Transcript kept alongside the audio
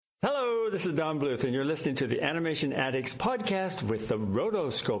This is Don Bluth, and you're listening to the Animation Addicts podcast with the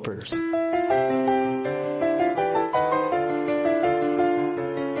Rotoscopers.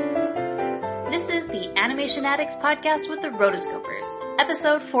 This is the Animation Addicts podcast with the Rotoscopers,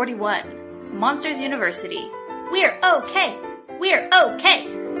 episode 41, Monsters University. We're okay! We're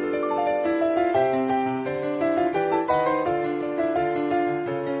okay!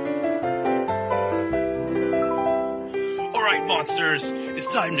 Monsters,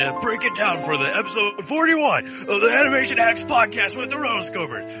 it's time to break it down for the episode 41 of the Animation Addicts podcast with the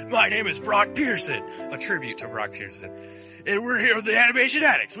Rotoscopers. My name is Brock Pearson, a tribute to Brock Pearson. And we're here with the Animation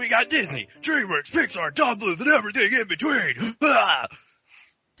Addicts. We got Disney, DreamWorks, Pixar, Don Bluth, and everything in between. I'd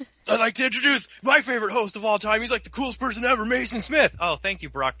like to introduce my favorite host of all time. He's like the coolest person ever, Mason Smith. Oh, thank you,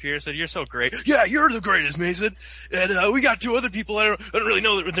 Brock Pearson. You're so great. Yeah, you're the greatest, Mason. And we got two other people. I don't really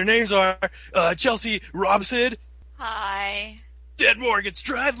know what their names are. Chelsea Robson. Hi. Ed Morgan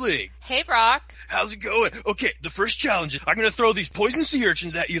Stradling. Hey, Brock. How's it going? Okay, the first challenge is I'm going to throw these poison sea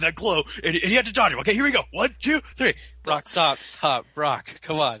urchins at you that glow, and you have to dodge them. Okay, here we go. 1, 2, 3. Brock, stop. Brock,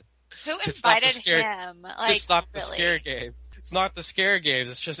 come on. Who invited him? It's not the scare game. It's not the scare game.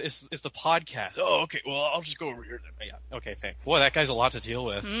 It's just, it's the podcast. Oh, okay. Well, I'll just go over here then. Yeah. Okay, thanks. Boy, that guy's a lot to deal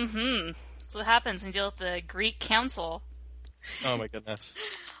with. Mm-hmm. That's what happens when you deal with the Greek council. Oh, my goodness.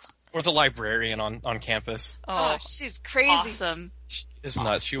 Or the librarian on campus. Oh, she's crazy. Awesome. She is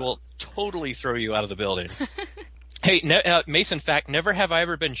nuts. She will totally throw you out of the building. Hey, Mason, fact, never have I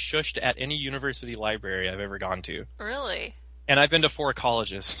ever been shushed at any university library I've ever gone to. Really? And I've been to 4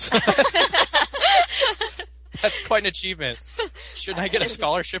 colleges. That's quite an achievement. Shouldn't I get a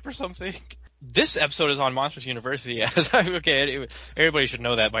scholarship or something? This episode is on Monsters University. Okay, everybody should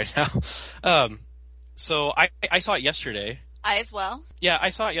know that by now. So I saw it yesterday. I as well. Yeah, I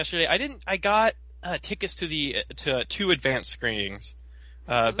saw it yesterday. I got tickets to 2 advanced screenings.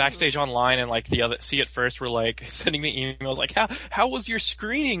 Backstage Online and like the other See It First were like sending me emails like, how was your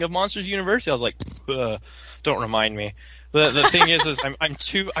screening of Monsters University? I was like, don't remind me. The thing is I'm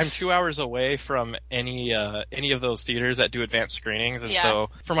 2 hours away from any of those theaters that do advanced screenings, and so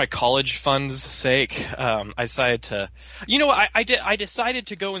for my college fund's sake, I decided to, I decided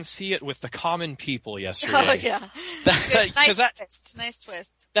to go and see it with the common people yesterday. Oh yeah, nice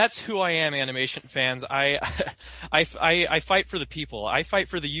twist. That's who I am, animation fans. I fight for the people. I fight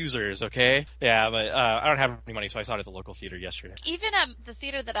for the users. Okay, yeah, but I don't have any money, so I saw it at the local theater yesterday. Even at the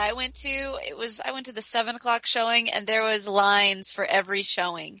theater that I went to, I went to the 7:00 showing, and there was lines for every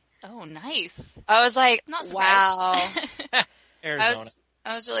showing. Oh, nice. I was like, wow. Arizona.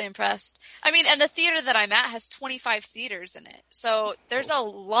 I was really impressed. I mean, and the theater that I'm at has 25 theaters in it. So there's a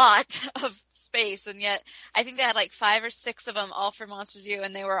lot of space, and yet I think they had like 5 or 6 of them all for Monsters U,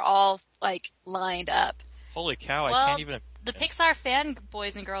 and they were all like lined up. Holy cow, I can't even... The Pixar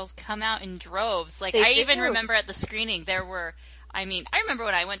fanboys and girls come out in droves. Like, I even remember at the screening, there were... I remember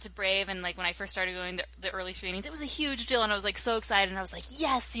when I went to Brave and like when I first started going to the early screenings, it was a huge deal and I was like so excited and I was like,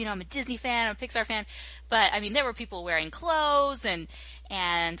 yes, I'm a Disney fan, I'm a Pixar fan. But there were people wearing clothes and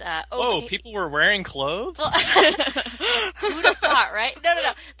Whoa, people were wearing clothes? Well, who'd have thought, right? No.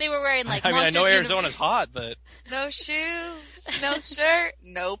 They were wearing like I know Arizona's hot, but... No shoes, no shirt,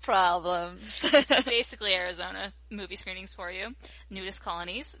 no problems. It's basically Arizona movie screenings for you. Nudist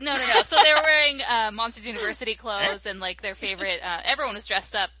colonies. No. So they were wearing Monsters University clothes and like their favorite, everyone was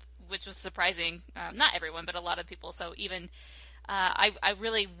dressed up, which was surprising. Not everyone, but a lot of people. So even, I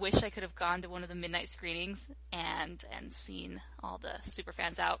really wish I could have gone to one of the midnight screenings and seen all the super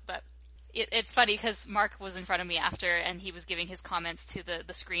fans out, but it's funny because Mark was in front of me after and he was giving his comments to the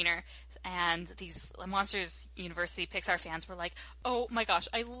screener, and these Monsters University Pixar fans were like, oh my gosh,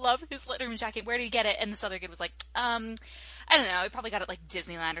 I love his Letterman jacket, where did he get it? And this other kid was like, I don't know, he probably got it like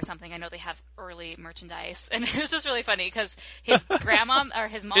Disneyland or something. I know they have early merchandise. And it was just really funny because his grandma or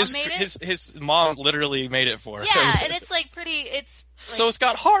his mom made it. His mom literally made it for him. Yeah, and it's like so it's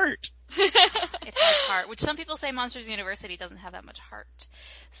got heart. It has heart, which some people say Monsters University doesn't have that much heart.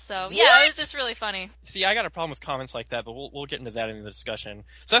 So yeah, it was just really funny. See, I got a problem with comments like that, but we'll get into that in the discussion.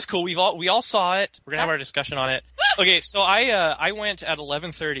 So that's cool. We all saw it. We're gonna have our discussion on it. Okay, so I went at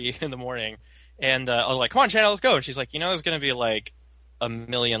 11:30 in the morning, and I was like, "Come on, Shannon, let's go." And she's like, "There's gonna be like a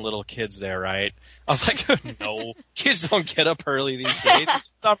million little kids there, right?" I was like, "No, kids don't get up early these days.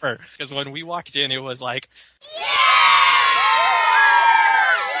 It's summer." Because when we walked in, it was like,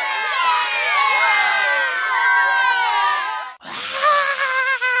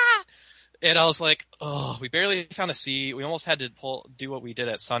 and I was like, oh, we barely found a seat. We almost had to do what we did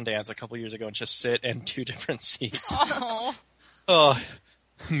at Sundance a couple years ago and just sit in 2 different seats. Oh,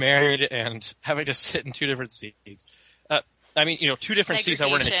 married and having to sit in 2 different seats. 2 different seats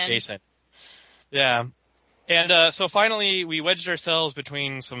that weren't adjacent. Yeah. And so finally we wedged ourselves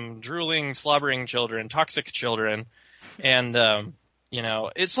between some drooling, slobbering children, toxic children, and you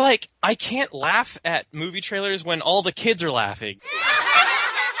know, it's like I can't laugh at movie trailers when all the kids are laughing.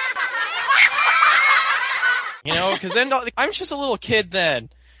 You know, because then I'm just a little kid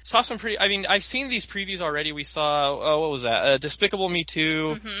then. Saw some pretty. I mean, I've seen these previews already. We saw, what was that? Despicable Me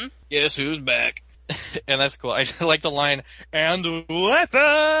 2. Mm-hmm. Guess who's back? And that's cool. I like the line, and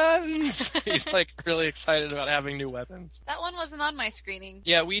weapons! He's like really excited about having new weapons. That one wasn't on my screening.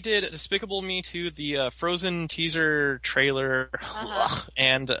 Yeah, we did Despicable Me 2, the Frozen teaser trailer.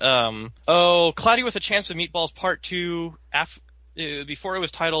 And, Cloudy with a Chance of Meatballs Part 2, before it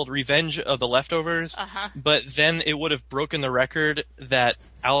was titled Revenge of the Leftovers, but then it would have broken the record that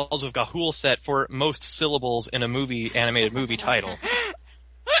Owls of Ga'Hoole set for most syllables in a animated movie title.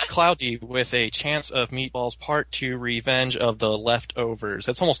 Cloudy with a Chance of Meatballs Part 2 Revenge of the Leftovers.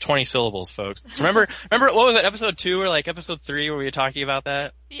 That's almost 20 syllables, folks. Remember what was it, episode 2 or like episode 3 where we were talking about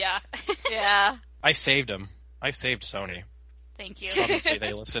that? Yeah. Yeah. I saved them. I saved Sony. Thank you. Obviously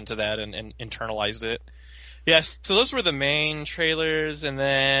they listened to that and internalized it. Yes, so those were the main trailers, and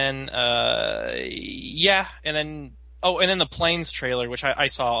then, and then the Planes trailer, which I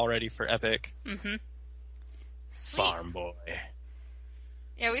saw already for Epic. Mm-hmm. Sweet. Farm Boy.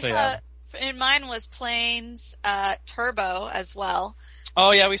 Yeah, we saw, and mine was Planes, Turbo as well.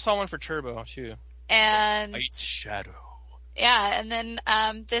 Oh yeah, we saw one for Turbo, too. And, White Shadow. yeah, and then,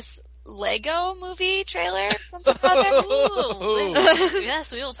 this Lego movie trailer, something about that. Ooh,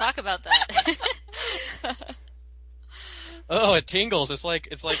 yes, we will talk about that. Oh, it tingles. It's like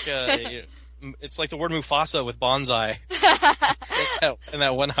it's like the word Mufasa with bonsai. and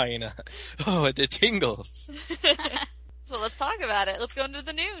that one hyena. Oh, it tingles. So let's talk about it. Let's go into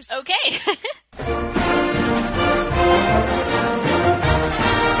the news. Okay.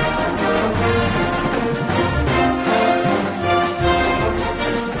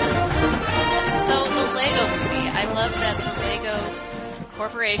 I love that the Lego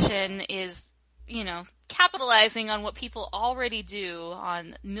Corporation is, you know, capitalizing on what people already do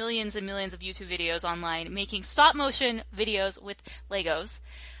on millions and millions of YouTube videos online, making stop motion videos with Legos.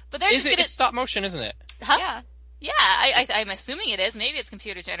 But they're just gonna... It's stop motion, isn't it? Huh? Yeah. Yeah, I'm assuming it is. Maybe it's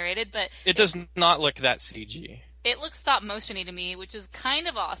computer generated, but... It does not look that CG. It looks stop motion-y to me, which is kind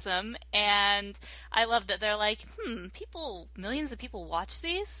of awesome, and I love that they're like, millions of people watch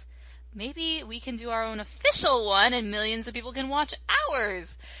these? Maybe we can do our own official one and millions of people can watch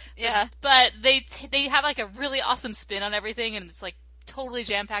ours. Yeah. But they have like a really awesome spin on everything, and it's like totally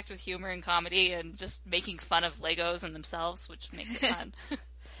jam-packed with humor and comedy and just making fun of Legos and themselves, which makes it fun.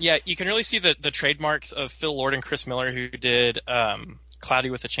 Yeah, you can really see the trademarks of Phil Lord and Chris Miller, who did Cloudy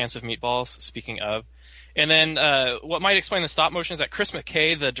with a Chance of Meatballs, speaking of. And then what might explain the stop motion is that Chris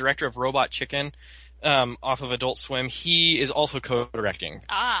McKay, the director of Robot Chicken, off of Adult Swim, he is also co-directing.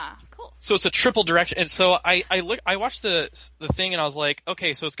 Ah, cool. So it's a triple direction. And so I watched the thing and I was like,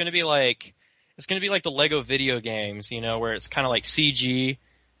 okay, so it's going to be like the Lego video games, you know, where it's kind of like CG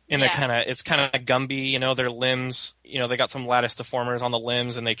and it's kind of Gumby, you know, their limbs, you know, they got some lattice deformers on the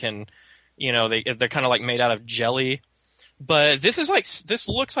limbs and they can, you know, they're kind of like made out of jelly. But this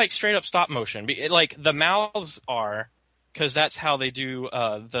looks like straight up stop motion. Like the mouths are, because that's how they do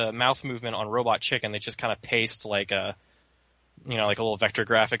the mouth movement on Robot Chicken. They just kind of paste like a little vector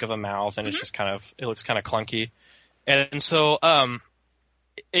graphic of a mouth, and it's just it looks kind of clunky. And so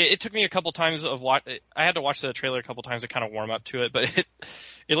it took me a couple times I had to watch the trailer a couple times to kind of warm up to it, but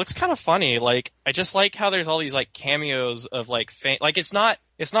it looks kind of funny. Like I just like how there's all these like cameos of like like it's not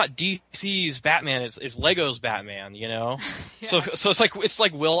DC's Batman, it's Lego's Batman, you know? Yeah. So it's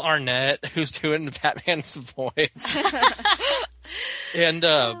like Will Arnett who's doing Batman's voice. And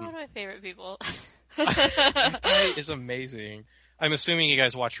one of my favorite people. Is amazing. I'm assuming you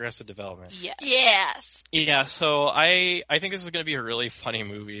guys watch Arrested Development. Yes. Yeah, so I think this is going to be a really funny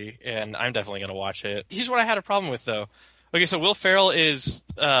movie, and I'm definitely going to watch it. Here's what I had a problem with, though. Okay, so Will Ferrell is,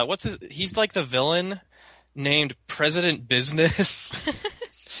 he's like the villain named President Business.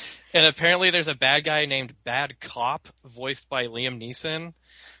 And apparently there's a bad guy named Bad Cop, voiced by Liam Neeson.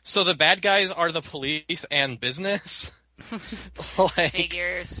 So the bad guys are the police and business.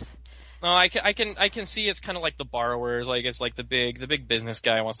 Figures. No, I can see it's kind of like the borrowers, like it's like the big business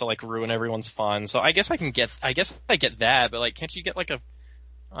guy wants to like ruin everyone's fun. So I guess I get that, but like can't you get like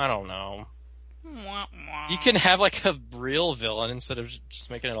I don't know. You can have like a real villain instead of just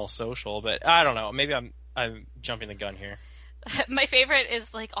making it all social, but I don't know. Maybe I'm jumping the gun here. My favorite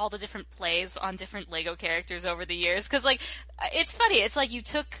is like all the different plays on different Lego characters over the years, because like it's funny. It's like you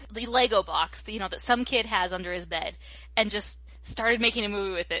took the Lego box, you know, that some kid has under his bed, and just started making a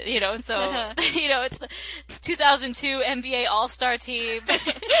movie with it, so, it's the 2002 NBA All-Star team.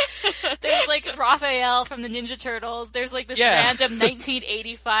 There's, like, Raphael from the Ninja Turtles. There's, like, this random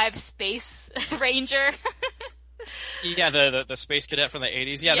 1985 Space Ranger. Yeah, the space cadet from the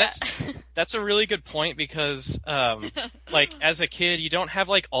 80s. Yeah, that's a really good point because, like, as a kid, you don't have,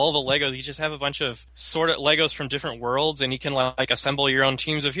 like, all the Legos. You just have a bunch of sort of Legos from different worlds, and you can, like, assemble your own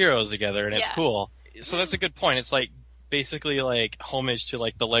teams of heroes together, and it's cool. So that's a good point. It's, like, basically, like, homage to,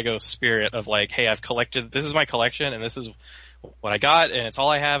 like, the Lego spirit of, like, hey, this is my collection, and this is what I got, and it's all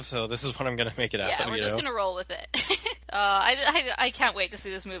I have, so this is what I'm gonna make it out of. Yeah, we're just gonna roll with it. I can't wait to see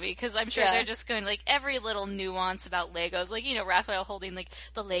this movie, because I'm sure they're just going, like, every little nuance about Legos, like, Raphael holding, like,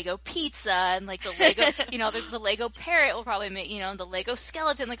 the Lego pizza, and, like, the Lego, the Lego parrot will probably make, the Lego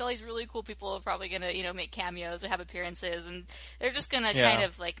skeleton, like, all these really cool people are probably gonna, make cameos or have appearances, and they're just gonna kind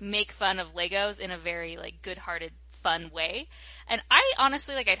of, like, make fun of Legos in a very, like, good-hearted, fun way. And I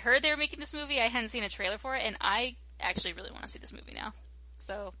honestly, like, I'd heard they were making this movie, I hadn't seen a trailer for it, and I actually really want to see this movie now.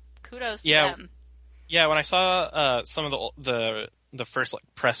 So, kudos to them. Yeah, when I saw some of the first, like,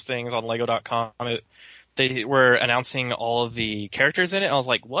 press things on Lego.com, they were announcing all of the characters in it, and I was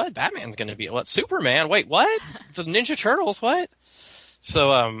like, what? Batman's gonna be what? Superman? Wait, what? The Ninja Turtles? What?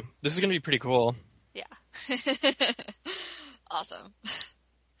 So, this is gonna be pretty cool. Yeah. Awesome.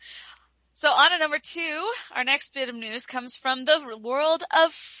 So on to number 2, our next bit of news comes from the world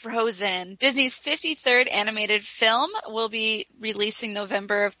of Frozen. Disney's 53rd animated film will be releasing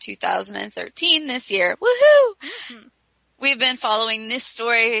November of 2013 this year. Woohoo! Mm-hmm. We've been following this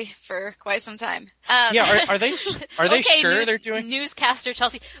story for quite some time. Are they sure they're doing newscaster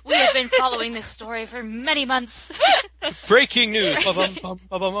Chelsea? We have been following this story for many months. Breaking news! Okay,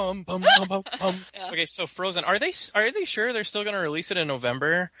 so Frozen. Are they sure they're still going to release it in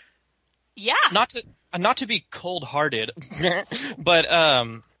November? Yeah. Not to be cold-hearted, but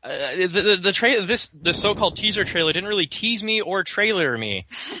the so-called teaser trailer didn't really tease me or trailer me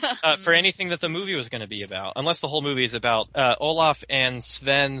for anything that the movie was going to be about, unless the whole movie is about Olaf and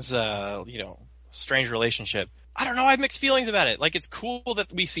Sven's strange relationship. I don't know. I have mixed feelings about it. Like, it's cool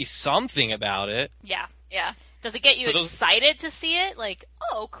that we see something about it. Yeah. Yeah. Does it get you excited to see it? Like,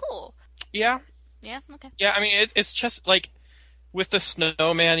 oh, cool. Yeah. Yeah. Okay. Yeah. I mean, it's just like. With the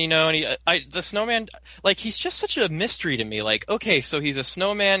snowman, and the snowman, like, he's just such a mystery to me. Like, okay, so he's a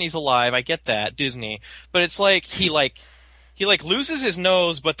snowman, he's alive, I get that, Disney. But it's like, he loses his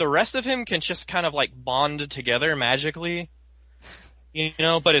nose, but the rest of him can just kind of, like, bond together magically.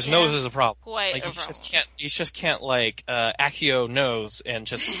 But his nose is a problem. Quite like, a problem. He just can't, like, Accio nose and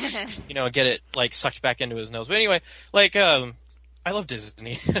just, get it, like, sucked back into his nose. But anyway, like, I love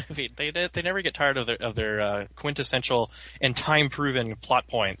Disney. I mean, they never get tired of their quintessential and time-proven plot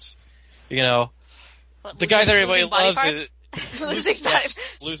points. The guy that everybody loves is losing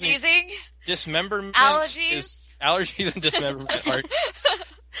dismemberment. Allergies and dismemberment are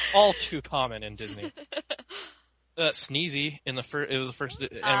all too common in Disney. Sneezy in the first, it was the first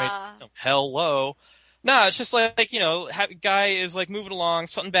animated film. Hello. No, it's just like guy is like moving along,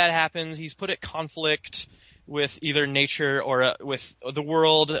 something bad happens, he's put at conflict with either nature or with the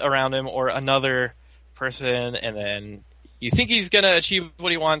world around him or another person, and then you think he's gonna achieve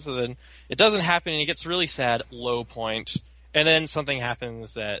what he wants, and then it doesn't happen, and he gets really sad, low point, and then something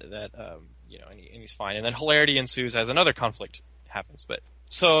happens that and he's fine, and then hilarity ensues as another conflict happens. But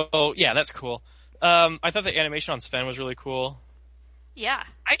so yeah, that's cool. I thought the animation on Sven was really cool. Yeah,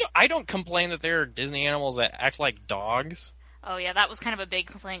 I don't complain that there are Disney animals that act like dogs. Oh yeah, that was kind of a big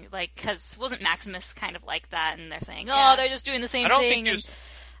complaint, like, cause wasn't Maximus kind of like that, and they're saying, they're just doing the same thing. I don't think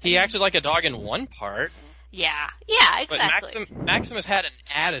he acted like a dog in one part. Yeah, exactly. But Maximus had an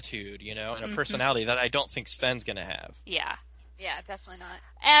attitude, and a personality that I don't think Sven's gonna have. Yeah. Yeah, definitely not.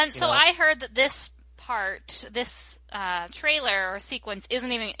 And so I heard that this trailer or sequence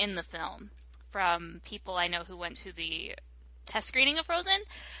isn't even in the film from people I know who went to the test screening of Frozen.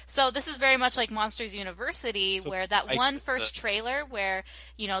 So this is very much like Monsters University, where that one first trailer where,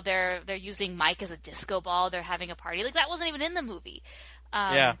 they're using Mike as a disco ball, they're having a party, like that wasn't even in the movie.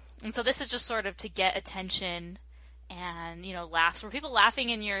 And so this is just sort of to get attention and, laughs. Were people laughing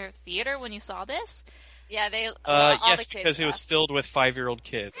in your theater when you saw this? Yeah, all the kids because laughed. It was filled with 5-year-old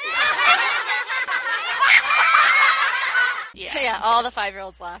kids. Yeah, all the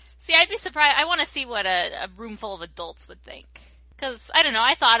 5-year-olds laughed. See, I'd be surprised. I want to see what a room full of adults would think. Because, I don't know,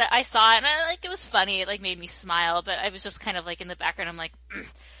 I saw it, and it was funny. It, like, made me smile, but I was just kind of, like, in the background, I'm like,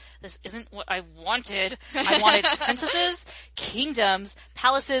 this isn't what I wanted. I wanted princesses, kingdoms,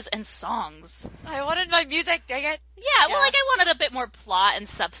 palaces, and songs. I wanted my music, dang it. Yeah, well, like, I wanted a bit more plot and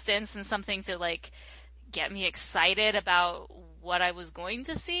substance and something to, like, get me excited about what I was going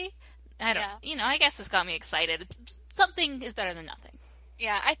to see. I guess this got me excited. Something is better than nothing.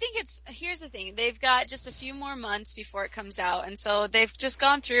 Yeah, I think here's the thing. They've got just a few more months before it comes out. And so they've just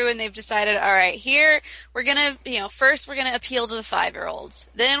gone through and they've decided, all right, here we're going to, first we're going to appeal to the 5-year-olds.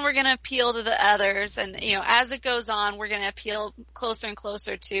 Then we're going to appeal to the others. And, as it goes on, we're going to appeal closer and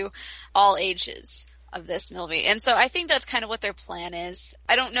closer to all ages of this movie. And so I think that's kind of what their plan is.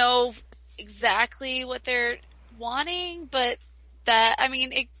 I don't know exactly what they're wanting, but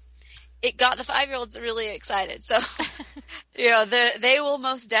it got the 5-year-olds really excited. So, they will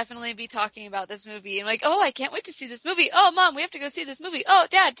most definitely be talking about this movie and like, oh, I can't wait to see this movie. Oh, Mom, we have to go see this movie. Oh,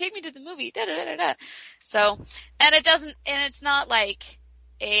 Dad, take me to the movie. Da da da da. So, and it's not like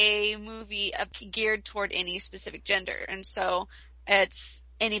a movie geared toward any specific gender. And so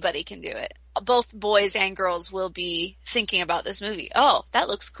anybody can do it. Both boys and girls will be thinking about this movie. Oh, that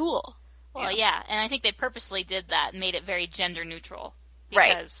looks cool. Well, yeah. And I think they purposely did that and made it very gender neutral.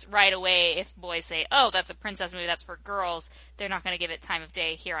 Right. Because right away, if boys say, oh, that's a princess movie, that's for girls, they're not going to give it time of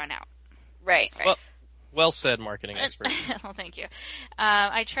day here on out. Right. Well said, marketing expert. Well, thank you.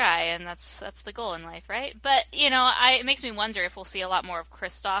 I try, and that's the goal in life, right? But, it makes me wonder if we'll see a lot more of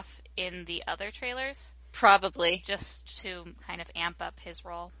Kristoff in the other trailers. Probably. Just to kind of amp up his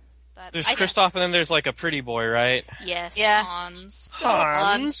role. But there's Kristoff, and then there's like a pretty boy, right? Yes. Hans.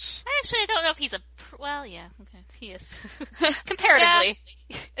 Actually, I don't know if he's well, yeah, okay, he is. Comparatively.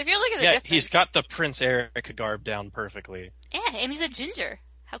 Yeah. If you look at the difference. He's got the Prince Eric garb down perfectly. Yeah, and he's a ginger.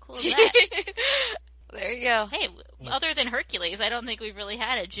 How cool is that? There you go. Hey, other than Hercules, I don't think we've really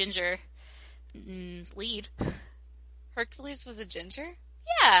had a ginger lead. Hercules was a ginger?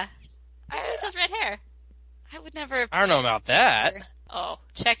 Yeah. Hercules has red hair. I would never. I don't know about that. Oh,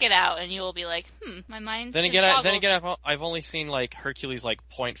 check it out, and you will be like, my mind. Then again, I've only seen like Hercules like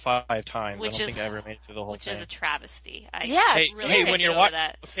 0.5 times. I don't think I ever made it through the whole thing. Which is a travesty.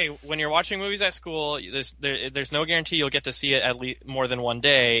 When you're watching movies at school, there's no guarantee you'll get to see it at least more than one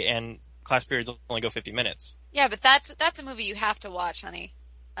day, and class periods only go 50 minutes. Yeah, but that's a movie you have to watch, honey.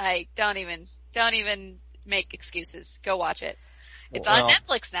 Don't even make excuses. Go watch it. It's on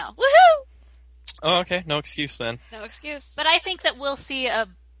Netflix now. Woohoo! Oh, okay. No excuse then. No excuse. But I think that we'll see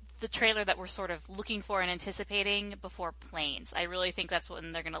the trailer that we're sort of looking for and anticipating before Planes. I really think that's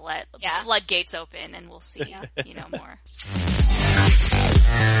when they're going to let the floodgates open, and we'll see, more.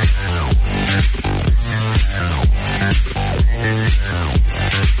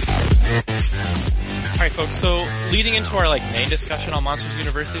 All right, folks. So leading into our main discussion on Monsters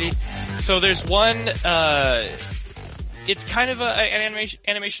University, so there's one. It's kind of an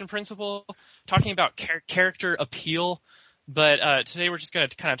animation principle talking about character appeal, but today we're just going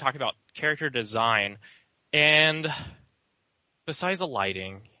to kind of talk about character design. And besides the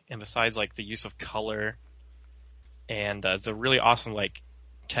lighting, and besides the use of color, and the really awesome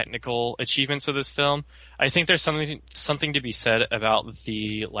technical achievements of this film, I think there's something to be said about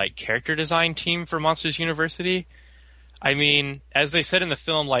the character design team for Monsters University. I mean, as they said in the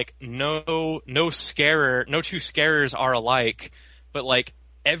film, no two scarers are alike, but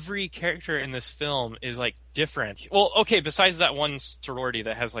every character in this film is different. Well, okay, besides that one sorority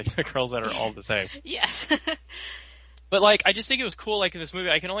that has the girls that are all the same. Yes. But I just think it was cool in this movie.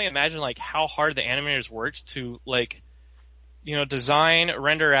 I can only imagine how hard the animators worked to design,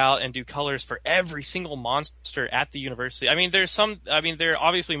 render out, and do colors for every single monster at the university. I mean, there are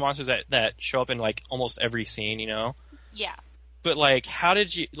obviously monsters that show up in almost every scene, Yeah. But how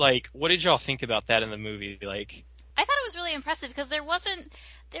did you what did y'all think about that in the movie? I thought it was really impressive because there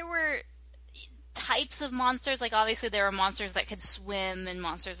were types of monsters. Obviously there were monsters that could swim and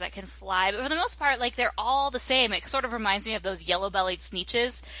monsters that can fly, but for the most part, they're all the same. It sort of reminds me of those yellow-bellied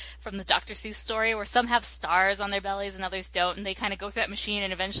Sneetches from the Dr. Seuss story, where some have stars on their bellies and others don't, and they kind of go through that machine,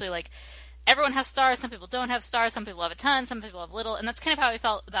 and eventually, everyone has stars, some people don't have stars, some people have a ton, some people have little, and that's kind of how I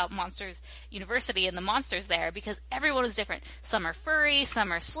felt about Monsters University and the monsters there, because everyone is different. Some are furry,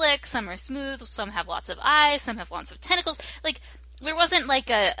 some are slick, some are smooth, some have lots of eyes, some have lots of tentacles. There wasn't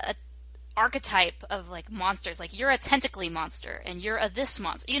a archetype of monsters, you're a tentacly monster, and you're a this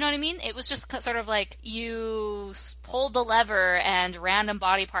monster, you know what I mean? It was just sort of you pulled the lever and random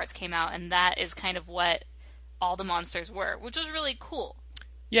body parts came out, and that is kind of what all the monsters were, which was really cool.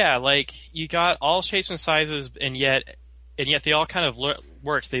 Yeah, you got all shapes and sizes, and yet they all kind of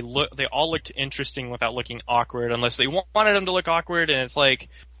worked. They all looked interesting without looking awkward, unless they wanted them to look awkward. And it's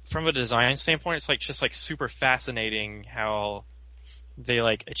from a design standpoint, it's just super fascinating how they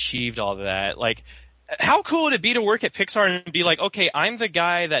achieved all of that. how cool would it be to work at Pixar and be like, okay, I'm the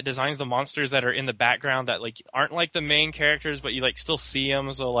guy that designs the monsters that are in the background that like aren't like the main characters, but you like still see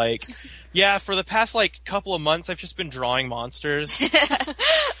them. So like, yeah, for the past like couple of months, I've just been drawing monsters.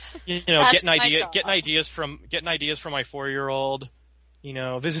 You know, getting ideas from my 4-year-old. You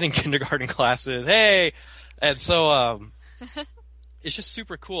know, visiting kindergarten classes. Hey, and so it's just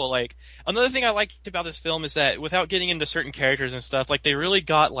super cool. Like, another thing I liked about this film is that without getting into certain characters and stuff, like they really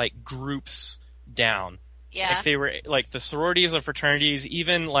got like groups down. Yeah. Like they were like the sororities and fraternities,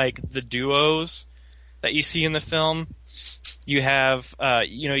 even like the duos that you see in the film. You have,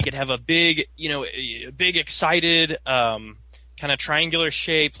 you know, you could have a big, you know, big excited, kind of triangular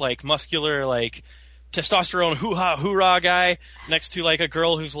shape, like muscular, like testosterone hoo-ha hoorah guy next to like a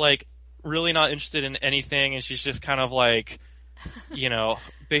girl who's like really not interested in anything, and she's just kind of like, you know,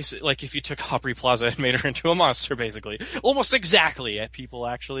 basically like if you took Aubrey Plaza and made her into a monster, basically, almost exactly at people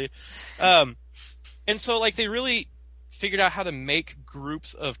actually. And so, like, they really figured out how to make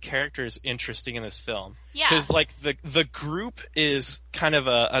groups of characters interesting in this film. Yeah. Because, like, the group is kind of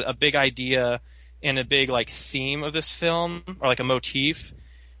a big idea and a big, like, theme of this film, or, like, a motif.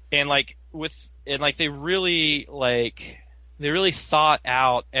 And, like, they really thought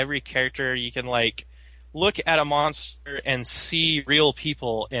out every character. You can, like, look at a monster and see real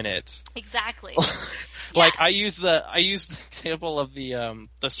people in it. Exactly. Like, I use the example of the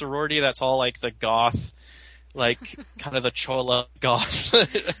sorority that's all like the goth, like kind of the chola goth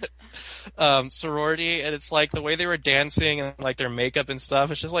sorority, and it's like the way they were dancing and like their makeup and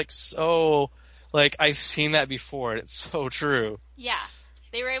stuff. It's just like so, like I've seen that before. And it's so true. Yeah,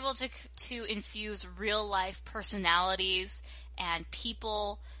 they were able to infuse real life personalities and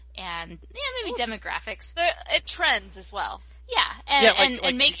people and maybe demographics. It trends as well. Yeah,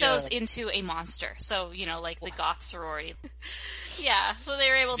 and make those into a monster. So, you know, like the goth sorority. Yeah, so they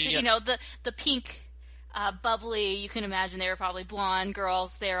were able to, you know, the pink, bubbly, you can imagine they were probably blonde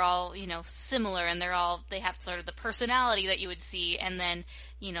girls. They're all, you know, similar, and they have sort of the personality that you would see, and then,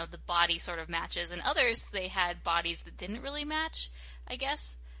 you know, the body sort of matches. And others, they had bodies that didn't really match, I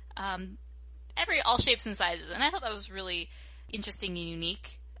guess. All shapes and sizes, and I thought that was really interesting and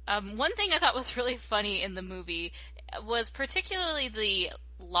unique. One thing I thought was really funny in the movie was particularly the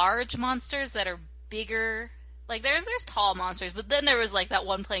large monsters that are bigger. Like, there's tall monsters, but then there was, like, that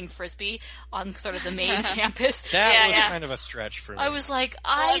one playing Frisbee on sort of the main campus. That was kind of a stretch for me. I was like,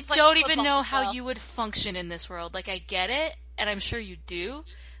 I don't even know how you would function in this world. Like, I get it, and I'm sure you do,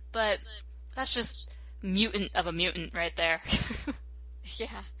 but that's just mutant of a mutant right there.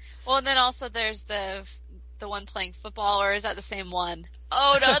 Yeah. Well, and then also there's the one playing football, or is that the same one?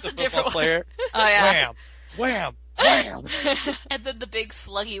 Oh, no, that's a different one. Player. Oh, yeah. Wham! Wham! And then the big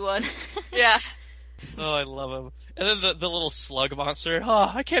sluggy one. Yeah. Oh, I love him. And then the little slug monster.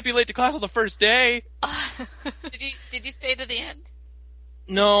 Oh, I can't be late to class on the first day. Did you stay to the end?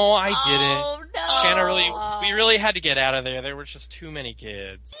 No, I didn't. Oh, no. Shanna we really had to get out of there. There were just too many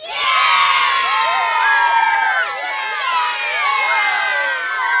kids.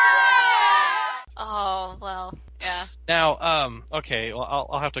 Oh, well, yeah. Now, okay, well,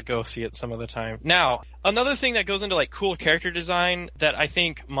 I'll have to go see it some other time. Now, another thing that goes into, like, cool character design that I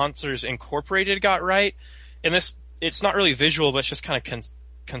think Monsters Incorporated got right, and it's not really visual, but it's just kind of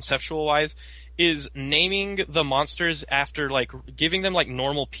conceptual-wise, is naming the monsters after, like, giving them, like,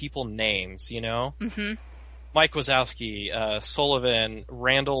 normal people names, you know? Mm-hmm. Mike Wazowski, Sullivan,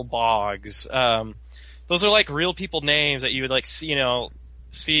 Randall Boggs, those are, like, real people names that you would, like, see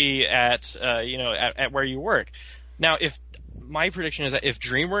at where you work. Now, my prediction is that if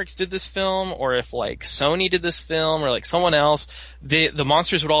DreamWorks did this film, or if like Sony did this film, or like someone else, the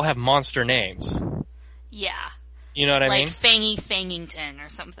monsters would all have monster names. Yeah. You know what I mean? Like Fangy Fangington or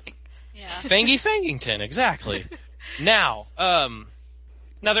something. Yeah. Fangy Fangington, exactly. Now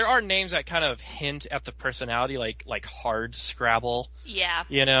there are names that kind of hint at the personality, like Hard Scrabble. Yeah.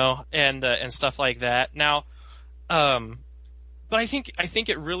 You know, and stuff like that. Now, but I think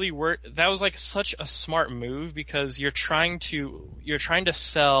it really worked. That was like such a smart move, because you're trying to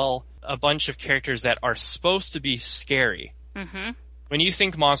sell a bunch of characters that are supposed to be scary. Mm-hmm. When you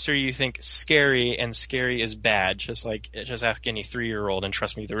think monster, you think scary, and scary is bad. Just ask any 3-year-old, and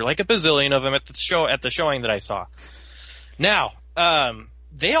trust me, there were like a bazillion of them at the showing that I saw. Now,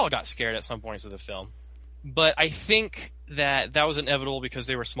 they all got scared at some points of the film, but I think that was inevitable because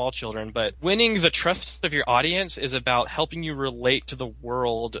they were small children. But winning the trust of your audience is about helping you relate to the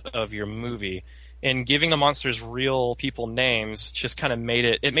world of your movie, and giving the monsters real people names just kind of made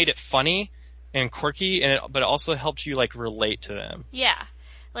it funny and quirky, but it also helped you like relate to them. Yeah.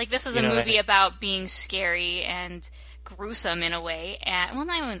 Like, this is a movie about being scary and gruesome in a way, and well,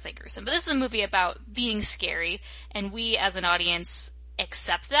 I wouldn't say gruesome, but this is a movie about being scary, and we as an audience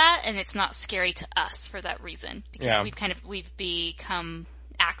accept that, and it's not scary to us for that reason, because we've become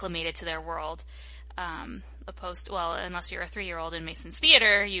acclimated to their world, unless you're a 3-year-old in Mason's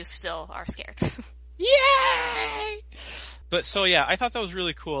Theater, you still are scared. Yay! But so yeah, I thought that was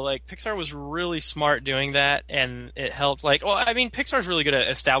really cool. Like, Pixar was really smart doing that, and it helped. Like, well, I mean, Pixar's really good at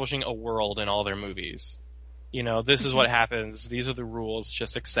establishing a world in all their movies. You know, this is what happens. These are the rules.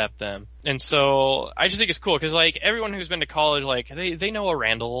 Just accept them. And so I just think it's cool because, like, everyone who's been to college, like, they know a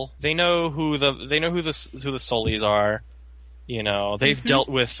Randall. They know who the Sullys are. You know, they've dealt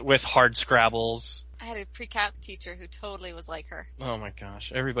with hard Scrabbles. I had a pre-calc teacher who totally was like her. Oh my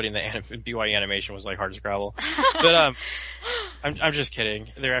gosh! Everybody in the BYU animation was like hard Scrabble. But I'm just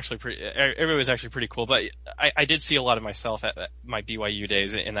kidding. They're actually pretty. Everybody was actually pretty cool. But I did see a lot of myself at my BYU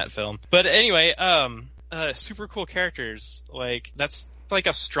days in that film. But anyway, super cool characters. Like, that's like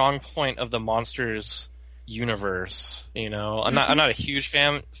a strong point of the Monsters universe. You know, I'm not a huge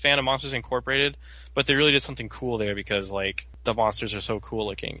fan of Monsters Incorporated, but they really did something cool there because, like, the monsters are so cool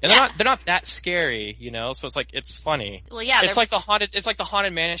looking, and they're not that scary, you know. So it's like, it's funny. Well, yeah, it's like the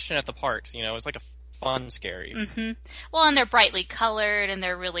haunted mansion at the parks, you know. It's like a fun scary. Mm-hmm. Well, and they're brightly colored, and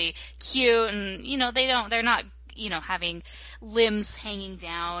they're really cute, and you know, they're not, you know, having limbs hanging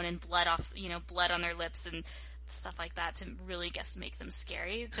down and blood on their lips and stuff like that to really make them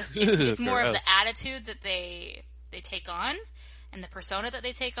scary. Just it's more of the attitude that they take on, and the persona that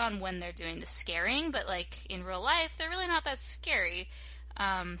they take on when they're doing the scaring, but like in real life, they're really not that scary.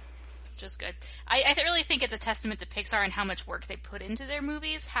 Just good. I really think it's a testament to Pixar and how much work they put into their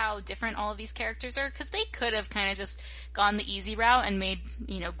movies, how different all of these characters are, because they could have kind of just gone the easy route and made,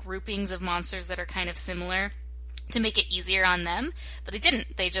 you know, groupings of monsters that are kind of similar to make it easier on them, but they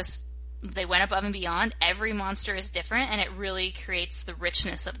didn't. They went above and beyond. Every monster is different, and it really creates the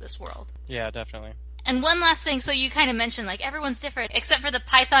richness of this world. Yeah, definitely. And one last thing, so you kind of mentioned, like, everyone's different, except for the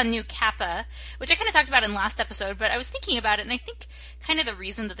Python New Kappa, which I kind of talked about in last episode, but I was thinking about it, and I think kind of the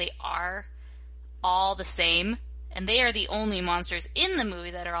reason that they are all the same, and they are the only monsters in the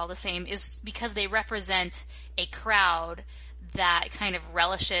movie that are all the same, is because they represent a crowd that kind of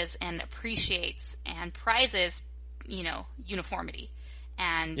relishes and appreciates and prizes, you know, uniformity.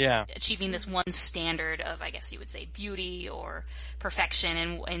 And achieving this one standard of, I guess you would say, beauty or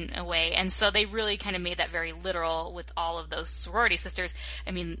perfection in a way. And so they really kind of made that very literal with all of those sorority sisters.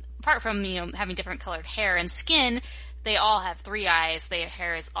 I mean, apart from, you know, having different colored hair and skin, they all have 3 eyes. Their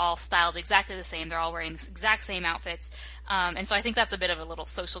hair is all styled exactly the same. They're all wearing the exact same outfits. And so I think that's a bit of a little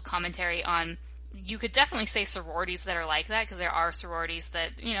social commentary on, you could definitely say sororities that are like that, because there are sororities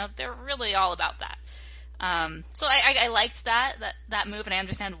that, you know, they're really all about that. So I liked that move, and I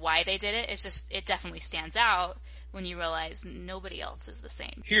understand why they did it. It's just, it definitely stands out when you realize nobody else is the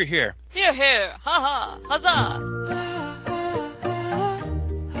same. Hear, hear. Hear, hear. Ha ha. Huzzah.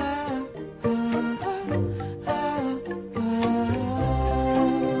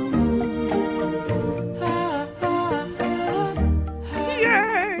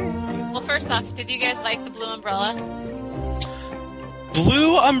 Yay! Well, first off, did you guys like the blue umbrella?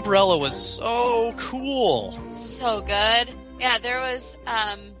 Blue umbrella was so cool. So good. Yeah, there was,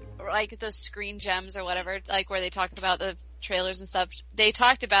 like those screen gems or whatever, like where they talked about the trailers and stuff. They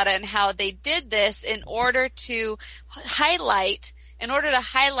talked about it and how they did this in order to highlight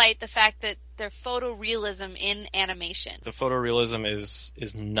the fact that there's photorealism in animation. The photorealism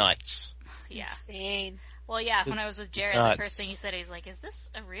is nuts. Yeah. Insane. Well, yeah, when I was with Jared, the first thing he said, he's like, is this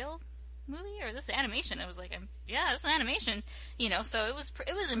a real movie or is this animation? I was like, yeah, it's an animation, you know. So it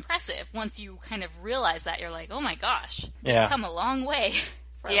was impressive. Once you kind of realize that, you're like, oh my gosh, we've come a long way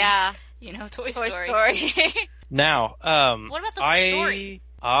from, you know, Toy Story. Now, what about the story?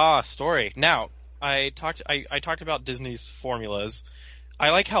 Story. Now, I talked about Disney's formulas.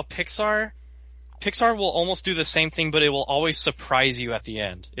 I like how Pixar will almost do the same thing, but it will always surprise you at the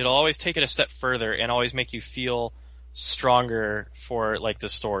end. It'll always take it a step further and always make you feel stronger for, like, the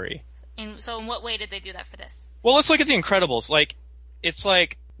story. And so in what way did they do that for this? Well, let's look at The Incredibles. Like, it's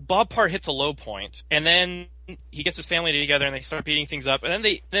like Bob Part hits a low point, and then he gets his family together and they start beating things up,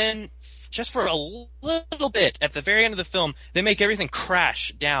 and then just for a little bit at the very end of the film, they make everything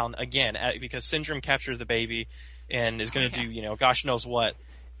crash down again because Syndrome captures the baby and is going to do, you know, gosh knows what.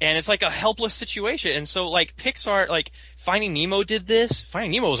 And it's like a helpless situation. And so, like, Pixar, like, Finding Nemo did this.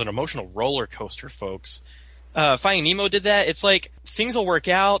 Finding Nemo was an emotional roller coaster, folks. Finding Nemo did that. It's like things will work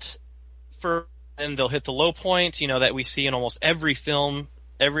out and they'll hit the low point, you know, that we see in almost every film,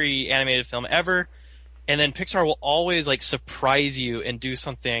 every animated film ever. And then Pixar will always, like, surprise you and do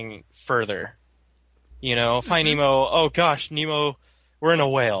something further. You know, Find Nemo. Oh gosh, Nemo, we're in a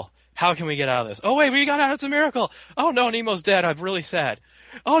whale. How can we get out of this? Oh wait, we got out. It's a miracle. Oh no, Nemo's dead. I'm really sad.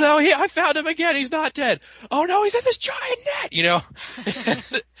 Oh no, I found him again. He's not dead. Oh no, he's in this giant net. You know,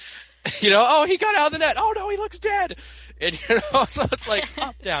 oh, he got out of the net. Oh no, he looks dead. And so it's like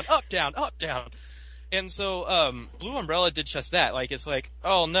up, down, up, down, up, down. And so, Blue Umbrella did just that. Like, it's like,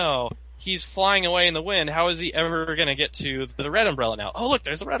 oh no, he's flying away in the wind. How is he ever gonna get to the Red Umbrella now? Oh look,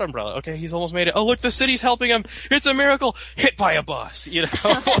 there's the Red Umbrella. Okay, he's almost made it. Oh look, the city's helping him. It's a miracle. Hit by a bus,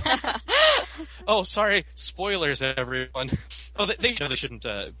 Oh, sorry. Spoilers, everyone. Oh, they shouldn't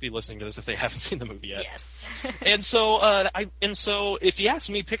be listening to this if they haven't seen the movie yet. Yes. And so, if you ask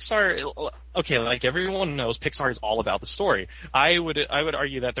me, Pixar, okay, like everyone knows, Pixar is all about the story. I would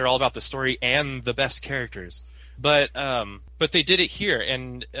argue that they're all about the story and the best characters. But they did it here,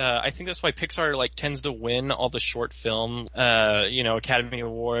 and I think that's why Pixar like tends to win all the short film, Academy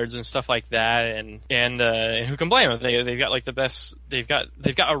Awards and stuff like that. And who can blame them? They've got like the best. They've got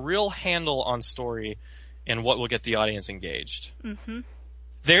a real handle on story and what will get the audience engaged. Mm-hmm.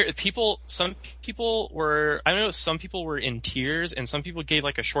 Some people were in tears, and some people gave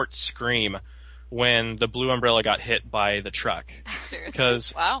like a short scream when the Blue Umbrella got hit by the truck.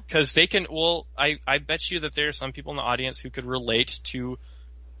 Seriously? Wow. Because they can, I bet you that there are some people in the audience who could relate to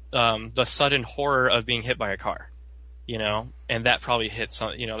the sudden horror of being hit by a car, and that probably hit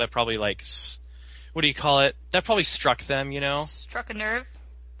some, that probably like, what do you call it? That probably struck them, Struck a nerve?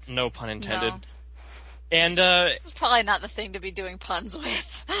 No pun intended. No. And this is probably not the thing to be doing puns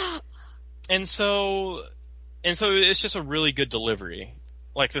with. and so it's just a really good delivery.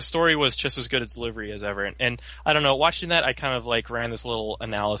 Like, the story was just as good a delivery as ever. And I don't know, watching that, I kind of like ran this little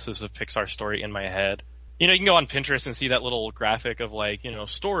analysis of Pixar story in my head. You can go on Pinterest and see that little graphic of like,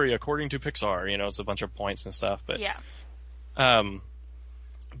 story according to Pixar, it's a bunch of points and stuff. But yeah.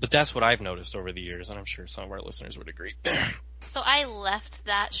 But that's what I've noticed over the years, and I'm sure some of our listeners would agree. So I left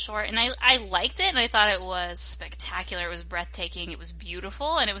that short, and I liked it, and I thought it was spectacular. It was breathtaking. It was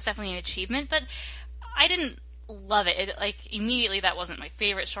beautiful, and it was definitely an achievement, but I didn't love it. Immediately, that wasn't my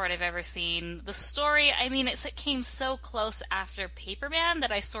favorite short I've ever seen. The story, it came so close after Paperman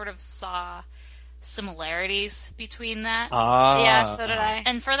that I sort of saw similarities between that. Yeah, so did I.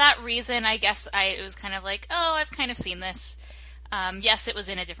 And for that reason, I guess it was kind of like, oh, I've kind of seen this. Yes, it was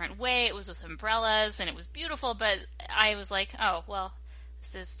in a different way. It was with umbrellas, and it was beautiful, but I was like, oh, well,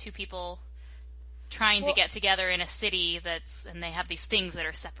 this is two people trying to get together in a city and they have these things that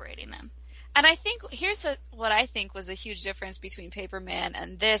are separating them. And I think, what I think was a huge difference between Paperman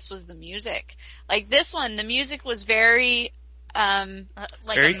and this was the music. Like, this one, the music was very,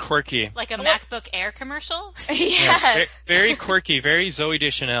 very quirky. Like a MacBook Air commercial? Yes. Yeah, very quirky, very Zooey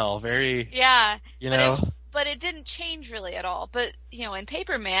Deschanel, very, yeah, But it didn't change really at all. But, in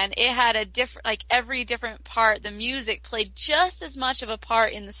Paperman, it had a different, like every different part, the music played just as much of a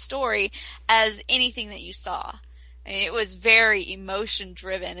part in the story as anything that you saw. It was very emotion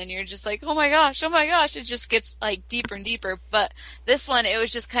driven, and you're just like, oh my gosh, it just gets like deeper and deeper. But this one, it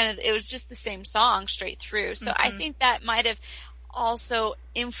was just the same song straight through. So I think that might have also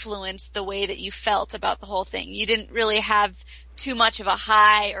influenced the way that you felt about the whole thing. You didn't really have too much of a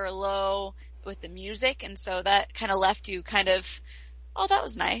high or low with the music, and so that kind of left you kind of, oh, that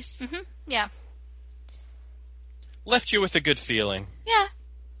was nice. Mm-hmm. Yeah. Left you with a good feeling. Yeah.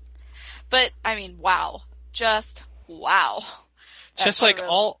 But, wow. Just wow. Just like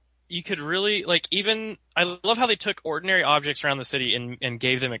you could really, like, even, I love how they took ordinary objects around the city and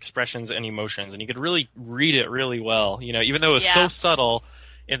gave them expressions and emotions, and you could really read it really well, even though it was so subtle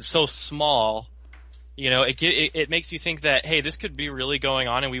and so small. It makes you think that, hey, this could be really going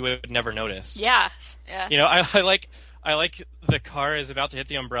on and we would never notice. Yeah. Yeah. I like the car is about to hit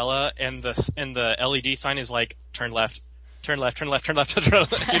the umbrella and the LED sign is like, turn left, turn left, turn left, turn left, turn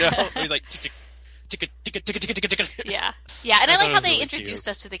left, he's like, tick. Yeah. Yeah, and I like how they introduced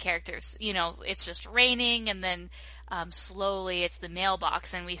us to the characters. It's just raining, and then slowly it's the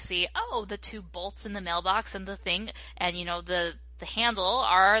mailbox, and we see, the two bolts in the mailbox and the thing, and the handle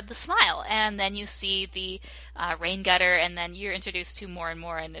are the smile, and then you see the rain gutter, and then you're introduced to more and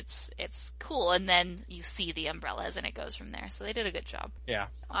more, and it's cool, and then you see the umbrellas, and it goes from there. So they did a good job. Yeah.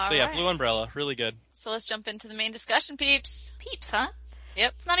 All right. Blue Umbrella, really good. So let's jump into the main discussion, Peeps, huh?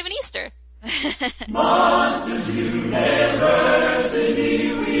 Yep. It's not even Easter. Monsters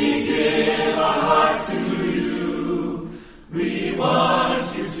University, we give our heart to you. We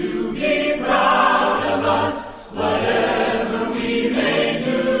want you to be proud of us, whatever we may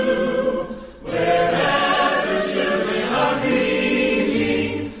do. Wherever children are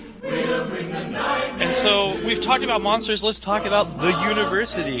dreaming, we'll bring the night. And so we've talked about monsters, let's talk about the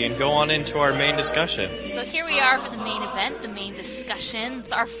university and go on into our main discussion. So here we are for the main event, the main discussion.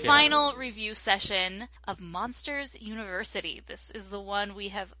 It's our final review session of Monsters University. This is the one we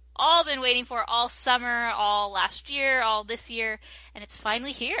have all been waiting for all summer, all last year, all this year, and it's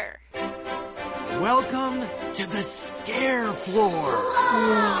finally here. Welcome to the scare floor.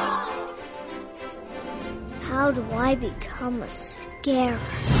 How do I become a scarer?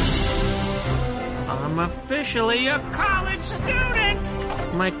 I'm officially a college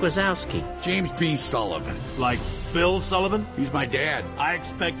student. Mike Wazowski. James B. Sullivan. Like Bill Sullivan? He's my dad. I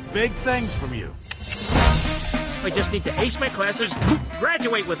expect big things from you. I just need to ace my classes,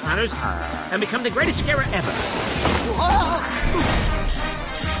 graduate with honors, and become the greatest scarer ever.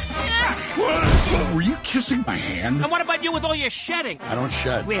 What? Were you kissing my hand? And what about you with all your shedding? I don't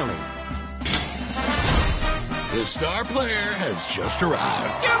shed. Really? The star player has just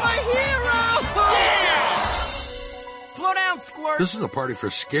arrived. You're my hero! Yeah! Slow down, Squirt. This is a party for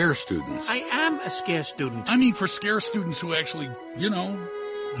scare students. I am a scare student. I mean for scare students who actually,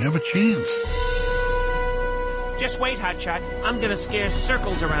 have a chance. Just wait, Hotshot. I'm gonna scare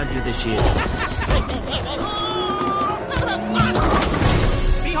circles around you this year.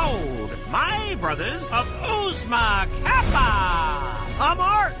 Behold, my brothers of Uzma Kappa! I'm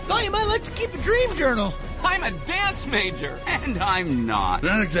Art. Thought you might like to keep a dream journal. I'm a dance major, and I'm not.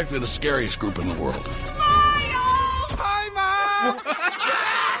 They're not exactly the scariest group in the world. Smile! Time out!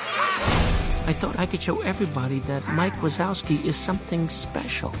 I thought I could show everybody that Mike Wazowski is something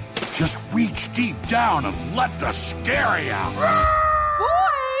special. Just reach deep down and let the scary out.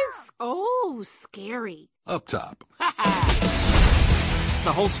 Boys! Oh, scary. Up top.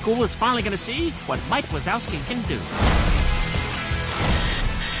 The whole school is finally going to see what Mike Wazowski can do.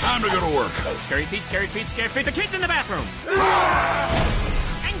 Time to go to work. Scary feet, scary feet, scary feet. The kids in the bathroom.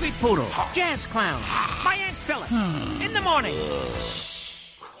 Angry Poodle. Jazz Clown. My Aunt Phyllis. In the morning.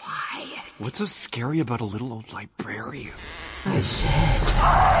 Quiet. What's so scary about a little old librarian? I said.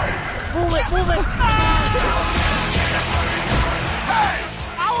 Move it, move it! Hey!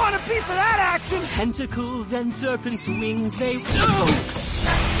 I want a piece of that action! Tentacles and serpents' wings, they...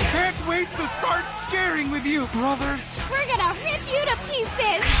 Can't wait to start scaring with you, brothers! We're gonna rip you to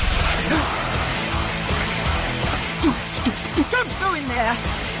pieces! Don't go in there!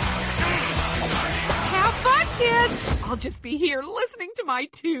 Have fun, kids! I'll just be here listening to my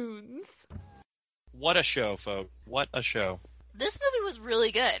tunes. What a show, folks. What a show. This movie was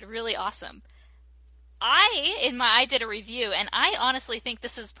really good, really awesome. I did a review, and I honestly think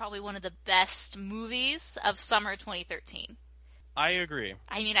this is probably one of the best movies of summer 2013. I agree.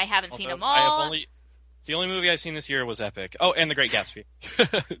 I mean, I haven't seen them all. The only movie I've seen this year was Epic. Oh, and The Great Gatsby.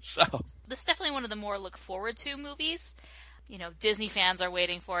 So this is definitely one of the more look forward to movies. Disney fans are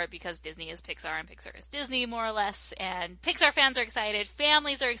waiting for it because Disney is Pixar and Pixar is Disney, more or less. And Pixar fans are excited,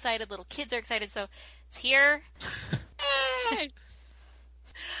 families are excited, little kids are excited, so it's here.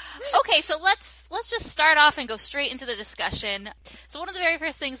 Okay, so let's just start off and go straight into the discussion. So one of the very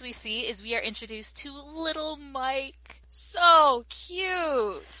first things we see is we are introduced to little Mike. So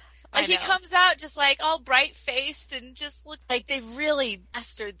cute. Like, he comes out just, all bright-faced and just look like they really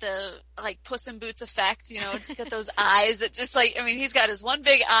mastered the, Puss in Boots effect, It's got those eyes that just, he's got his one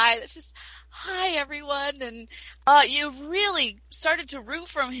big eye that's just, hi, everyone, and, you really started to root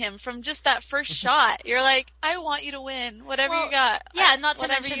from him from just that first shot. You're like, I want you to win, whatever you got. Yeah, not to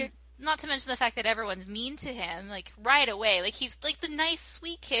mention the fact that everyone's mean to him, right away. He's, the nice,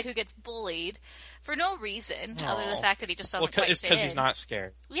 sweet kid who gets bullied for no reason, other than the fact that he just doesn't quite fit in. It's because he's not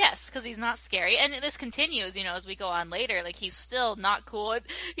scared. Yes, because he's not scary. And this continues, as we go on later. He's still not cool.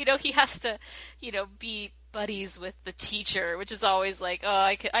 He has to, be buddies with the teacher, which is always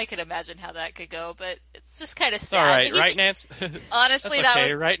I could imagine how that could go, but it's just kind of sad. All right, right, Nancy? Honestly, That's okay,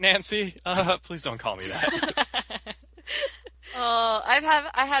 that was... right, Nancy? Please don't call me that.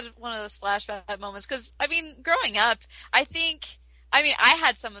 I had one of those flashback moments because, growing up, I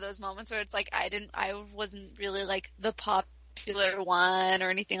had some of those moments where it's I wasn't really the popular one or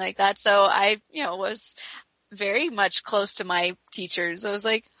anything like that. So I, was very much close to my teachers. I was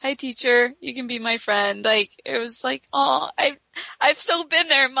like, hi teacher, you can be my friend. It was I've so been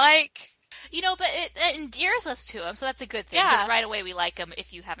there, Mike. But it endears us to him, so that's a good thing. Yeah. Because right away we like him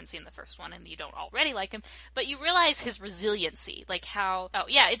if you haven't seen the first one and you don't already like him. But you realize his resiliency,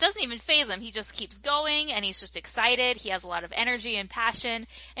 it doesn't even faze him. He just keeps going, and he's just excited. He has a lot of energy and passion,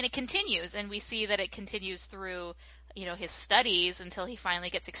 and it continues. And we see that it continues through, his studies until he finally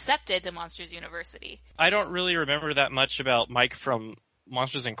gets accepted to Monsters University. I don't really remember that much about Mike from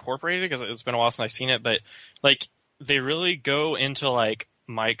Monsters Incorporated, because it's been a while since I've seen it, but, they really go into,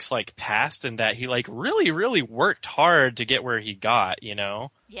 Mike's like past and that he like really, really worked hard to get where he got, you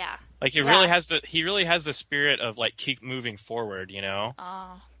know? Yeah. Like he really has the spirit of like keep moving forward, you know?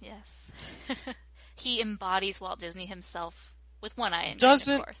 Oh, yes. He embodies Walt Disney himself with one eye, of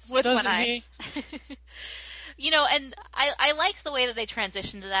course. With one eye. You know, and I liked the way that they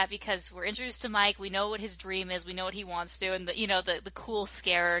transitioned to that because we're introduced to Mike, we know what his dream is, we know what he wants to, and the cool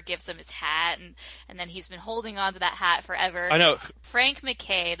scarer gives him his hat, and then he's been holding on to that hat forever. I know. Frank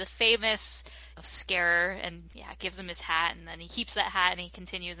McKay, the famous scarer, and gives him his hat, and then he keeps that hat and he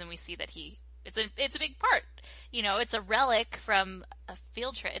continues, and we see that it's a big part. You know, it's a relic from a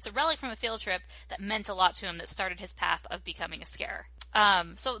field trip. It's a relic from a field trip that meant a lot to him, that started his path of becoming a scarer.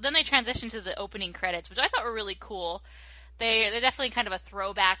 So then they transitioned to the opening credits, which I thought were really cool. They're definitely kind of a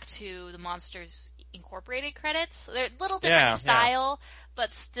throwback to the Monsters Incorporated credits. They're a little different style,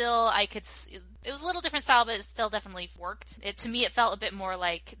 but still it was a little different style, but it still definitely worked. To me, it felt a bit more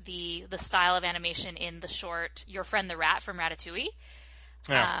like the style of animation in the short Your Friend the Rat from Ratatouille.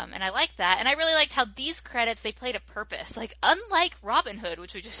 Yeah. And I liked that. And I really liked how these credits, they played a purpose. Like, unlike Robin Hood,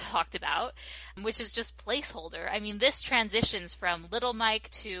 which we just talked about, which is just placeholder. I mean, this transitions from Little Mike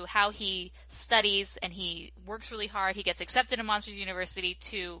to how he studies and he works really hard. He gets accepted to Monsters University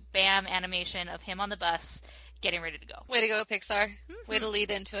to BAM animation of him on the bus getting ready to go. Way to go, Pixar. Way to lead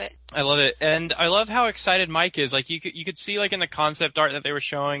into it. I love it. And I love how excited Mike is. Like, you could see, like, in the concept art that they were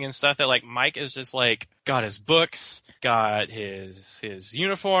showing and stuff that, like, Mike is just, like, got his books, got his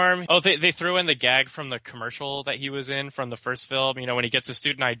uniform. Oh, they threw in the gag from the commercial that he was in from the first film. You know, when he gets his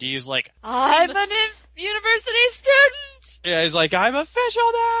student ID, he's like, I'm an university student! Yeah, he's like, I'm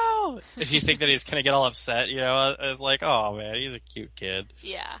official now! If you think that he's gonna get all upset, you know, it's like, oh man, he's a cute kid.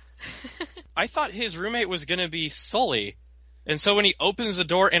 Yeah. I thought his roommate was gonna be Sully. And so when he opens the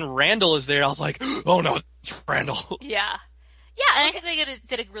door and Randall is there, I was like, oh no, it's Randall. Yeah. Yeah, and I think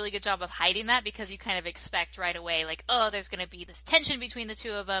they did a really good job of hiding that because you kind of expect right away, like, oh, there's going to be this tension between the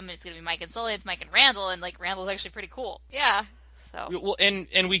two of them, and it's going to be Mike and Sully, it's Mike and Randall, and, like, Randall's actually pretty cool. Yeah. So. Well, and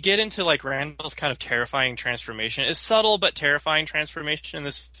we get into, like, Randall's kind of terrifying transformation. It's subtle but terrifying transformation in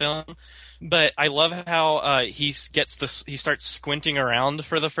this film. But I love how he starts squinting around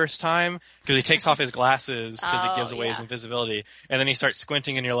for the first time because he takes off his glasses because it gives away his invisibility, and then he starts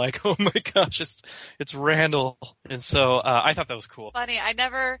squinting, and you're like, oh my gosh, it's Randall. And so I thought that was cool. Funny, I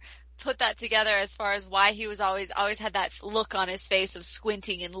never put that together as far as why he was always had that look on his face of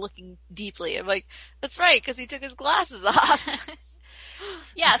squinting and looking deeply. I'm like, that's right, because he took his glasses off.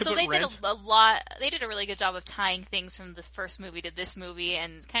 Yeah, so they did a lot. They did a really good job of tying things from this first movie to this movie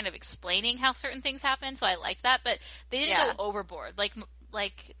and kind of explaining how certain things happen. So I like that, but they didn't go overboard.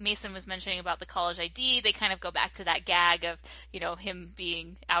 Like Mason was mentioning about the college ID, they kind of go back to that gag of, you know, him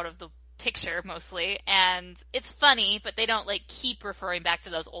being out of the picture mostly, and it's funny, but they don't like keep referring back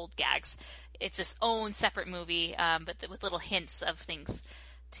to those old gags. It's its own separate movie, but with little hints of things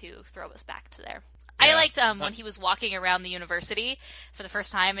to throw us back to there. I liked when he was walking around the university for the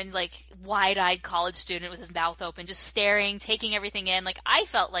first time and, like, wide-eyed college student with his mouth open, just staring, taking everything in. Like, I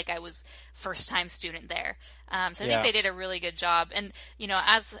felt like I was first-time student there. So I think they did a really good job. And, you know,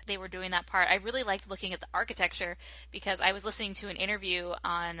 as they were doing that part, I really liked looking at the architecture because I was listening to an interview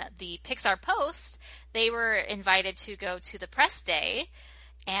on the Pixar Post. They were invited to go to the press day,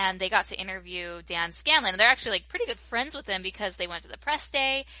 and they got to interview Dan Scanlon. And they're actually, like, pretty good friends with him because they went to the press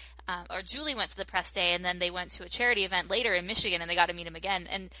day. Or Julie went to the press day, and then they went to a charity event later in Michigan, and they got to meet him again.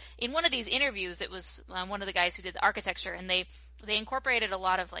 And in one of these interviews, it was one of the guys who did the architecture, and they incorporated a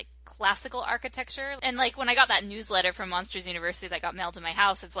lot of, like, classical architecture. And, like, when I got that newsletter from Monsters University that got mailed to my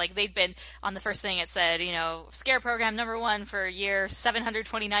house, it's like they'd been on the first thing. It said, you know, Scare Program #1 for year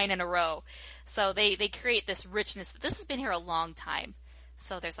 729 in a row. So they create this richness. This has been here a long time.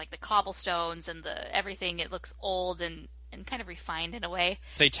 So there's, like, the cobblestones and the everything. It looks old and kind of refined in a way.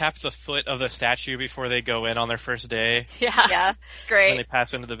 They tap the foot of the statue before they go in on their first day. Yeah, it's great. When they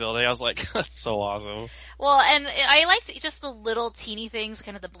pass into the building, I was like, that's so awesome. Well, and I liked just the little teeny things,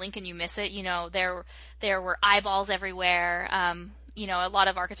 kind of the blink and you miss it. You know, there were eyeballs everywhere. You know, a lot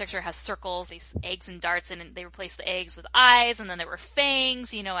of architecture has circles, these eggs and darts, and they replaced the eggs with eyes, and then there were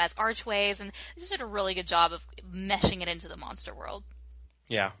fangs, you know, as archways, and they just did a really good job of meshing it into the monster world.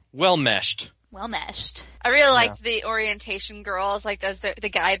 Yeah, well meshed. Well meshed. I really liked the orientation girls, like as the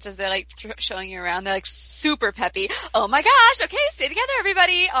guides as they're like showing you around. They're like super peppy. Oh my gosh! Okay, stay together,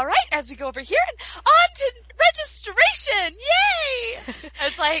 everybody. All right, as we go over here and on to registration. Yay!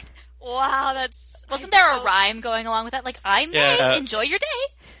 It's like, wow, wasn't there a rhyme going along with that? Like, I'm May, enjoy your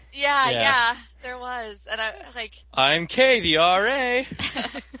day. Yeah, there was, and I'm K, the RA.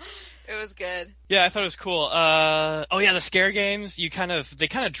 It was good. Yeah, I thought it was cool. Oh yeah, the scare games. They kind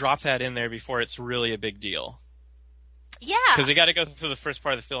of drop that in there before it's really a big deal. Yeah. Because they got to go through the first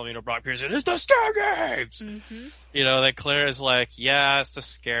part of the film. You know, Brock Pearson, it's the scare games. Mm-hmm. You know, then Claire is like, yeah, it's the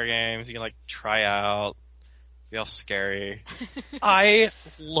scare games. You can like try out. Be all scary. I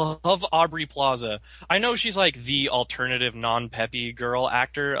love Aubrey Plaza. I know she's like the alternative non-peppy girl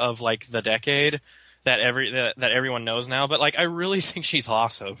actor of like the decade that everyone knows now, but like I really think she's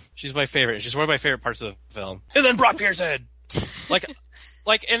awesome. She's my favorite. She's one of my favorite parts of the film. And then Brock Pearson.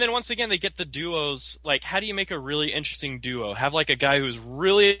 And then once again they get the duos. Like, how do you make a really interesting duo? Have like a guy who's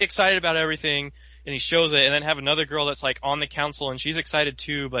really excited about everything and he shows it, and then have another girl that's like on the council and she's excited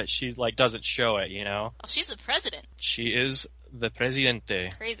too, but she like doesn't show it, you know? Oh, she's the president. She is the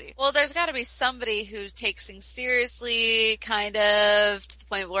presidente. Crazy. Well, there's got to be somebody who takes things seriously, kind of, to the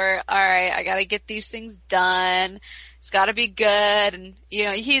point where, all right, I got to get these things done. It's got to be good. And, you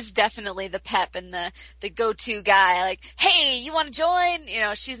know, he's definitely the pep and the go-to guy. Like, hey, you want to join? You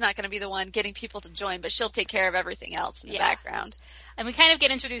know, she's not going to be the one getting people to join, but she'll take care of everything else in the background. And we kind of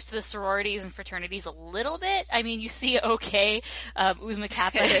get introduced to the sororities and fraternities a little bit. I mean, you see Uzma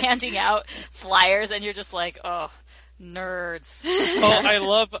Kappa handing out flyers, and you're just like, oh, nerds. Oh, I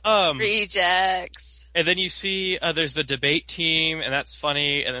love rejects. And then you see there's the debate team, and that's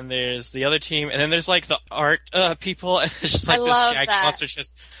funny. And then there's the other team, and then there's like the art people, and it's just like this shaggy monster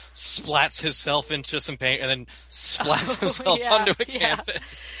just splats himself into some paint, and then splats himself onto a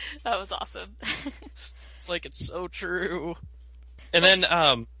campus. That was awesome. It's like, it's so true. And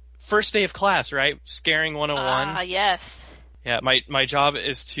then first day of class, right? Scaring 101. Ah, yes. Yeah, my job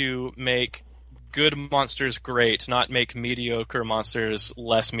is to make good monsters great, not make mediocre monsters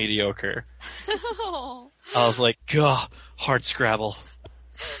less mediocre. I was like, gah, hard Scrabble.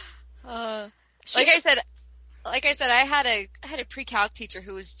 Like I said, I had a pre-calc teacher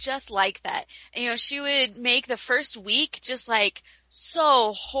who was just like that. And, you know, she would make the first week just like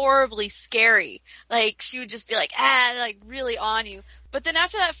so horribly scary. Like, she would just be like, like really on you. But then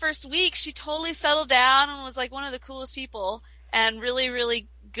after that first week, she totally settled down and was like one of the coolest people and really, really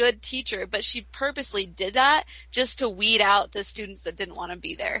good teacher. But she purposely did that just to weed out the students that didn't want to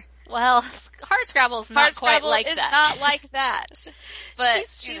be there. Well, hard Scrabble is not quite like that. Not like that. But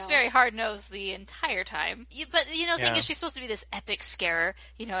she's very hard-nosed the entire time. But, you know, the thing is, she's supposed to be this epic scarer,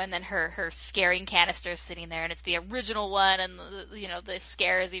 you know, and then her scaring canister is sitting there, and it's the original one, and, you know, the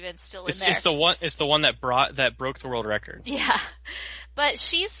scare is even still in there. It's the one that broke the world record. Yeah. But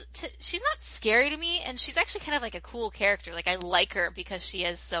she's not scary to me, and she's actually kind of like a cool character. Like, I like her because she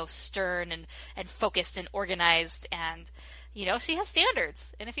is so stern and focused and organized, and, you know, she has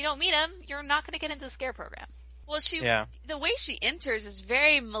standards, and if you don't meet them, you're not going to get into the scare program. Well, the way she enters is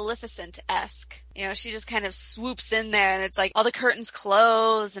very Maleficent-esque. You know, she just kind of swoops in there, and it's like all the curtains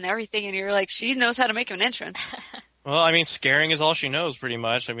close and everything, and you're like, she knows how to make an entrance. Well, I mean, scaring is all she knows, pretty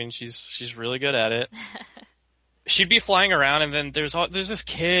much. I mean, she's really good at it. She'd be flying around, and then there's this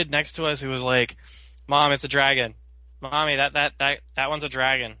kid next to us who was like, "Mom, it's a dragon. Mommy, that one's a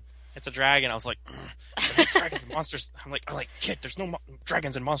dragon. It's a dragon." I was like, "Dragons and monsters." I'm like, kid, there's no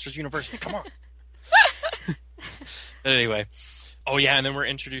dragons in Monsters University. Come on. But anyway, oh yeah, and then we're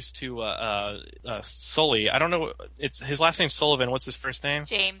introduced to Sully. I don't know. It's his last name's Sullivan. What's his first name?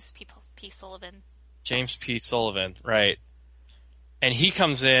 James P. Sullivan. James P. Sullivan, right? And he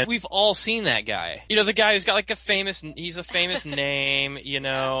comes in. We've all seen that guy. You know, the guy who's got like he's a famous name, you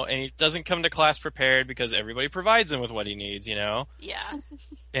know, and he doesn't come to class prepared because everybody provides him with what he needs, you know? Yeah.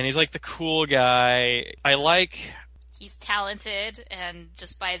 And he's like the cool guy. He's talented, and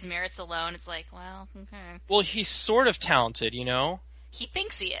just by his merits alone, it's like, well, okay. Well, he's sort of talented, you know? He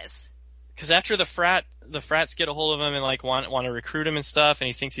thinks he is. Because after the frats get a hold of him and like want to recruit him and stuff, and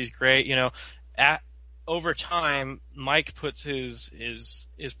he thinks he's great, you know, over time, Mike puts his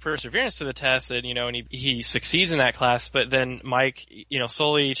perseverance to the test, and you know, and he succeeds in that class. But then Mike, you know,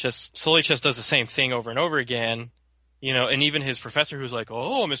 Sully just does the same thing over and over again, you know. And even his professor, who's like,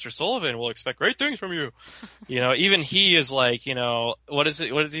 "Oh, Mr. Sullivan, we'll expect great things from you," you know. Even he is like, you know, what is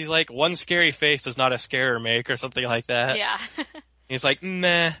he like? One scary face does not a scarer make, or something like that. Yeah. He's like,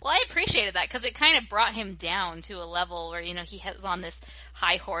 meh. Well, I appreciated that because it kind of brought him down to a level where, you know, he was on this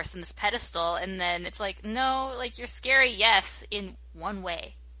high horse and this pedestal, and then it's like, no, like, you're scary, yes, in one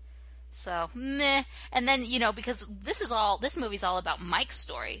way. So, meh. And then, you know, because this movie's all about Mike's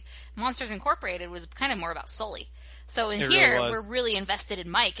story. Monsters Incorporated was kind of more about Sully. So in here, we're really invested in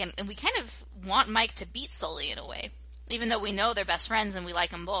Mike, and we kind of want Mike to beat Sully in a way. Even though we know they're best friends and we like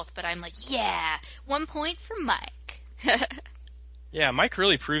them both, but I'm like, yeah, 1 point for Mike. Yeah, Mike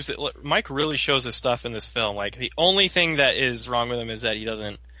really proves it. Mike really shows his stuff in this film. Like, the only thing that is wrong with him is that he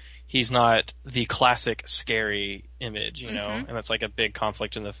he's not the classic scary image, you know, and that's like a big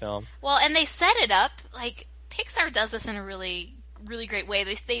conflict in the film. Well, and they set it up, like, Pixar does this in a really, really great way.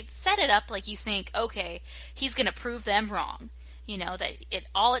 They set it up like you think, okay, he's gonna prove them wrong. You know, that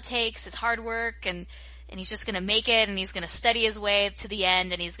all it takes is hard work and he's just gonna make it and he's gonna study his way to the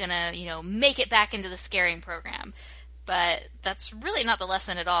end and he's gonna, you know, make it back into the scaring program. But that's really not the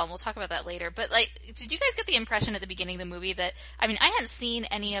lesson at all, and we'll talk about that later. But, like, did you guys get the impression at the beginning of the movie that, I mean, I hadn't seen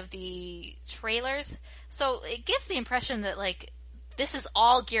any of the trailers, so it gives the impression that, like, this is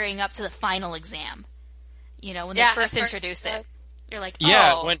all gearing up to the final exam. You know, when they first introduce it. You're like, oh.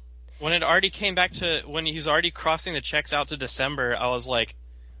 Yeah, when it already came back to, when he's already crossing the checks out to December, I was like,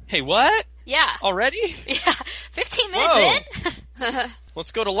 hey, what? Yeah. Already? Yeah, 15 minutes in?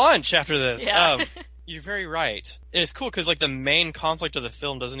 Let's go to lunch after this. Yeah. You're very right. It's cool because, like, the main conflict of the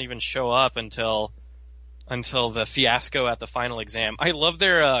film doesn't even show up until the fiasco at the final exam. I love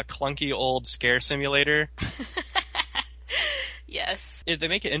their clunky old scare simulator. Yes. They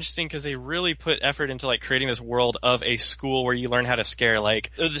make it interesting because they really put effort into, like, creating this world of a school where you learn how to scare.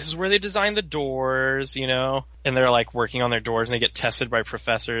 Like, this is where they design the doors, you know, and they're, like, working on their doors and they get tested by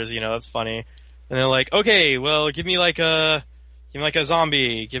professors, you know, that's funny. And they're like, okay, well, give me like a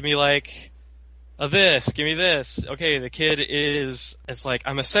zombie, give me like this, give me this. Okay, the kid it's like,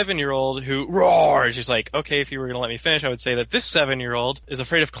 I'm a 7-year-old who roars. She's like, okay, if you were going to let me finish, I would say that this 7-year-old is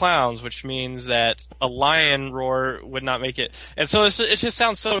afraid of clowns, which means that a lion roar would not make it. And so it just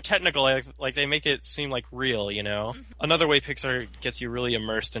sounds so technical, like they make it seem like real, you know? Another way Pixar gets you really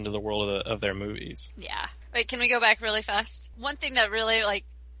immersed into the world of their movies. Yeah. Wait, can we go back really fast? One thing that really, like,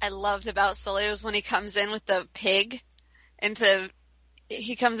 I loved about Sully was when he comes in with the pig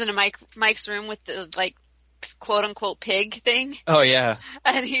he comes into Mike's room with the, like, quote unquote pig thing. Oh, yeah.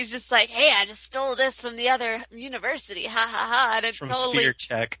 And he's just like, hey, I just stole this from the other university. Ha ha ha. And it from totally. Fear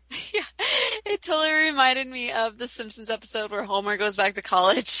Check. Yeah. It totally reminded me of the Simpsons episode where Homer goes back to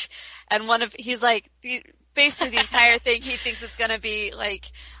college and he's like, basically the entire thing he thinks it's going to be like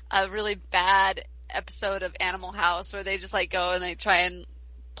a really bad episode of Animal House where they just like go and they try and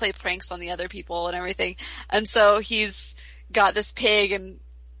play pranks on the other people and everything. And so he's got this pig and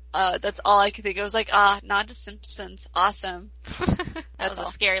that's all I could think. I was like, not just Simpsons. Awesome. That was a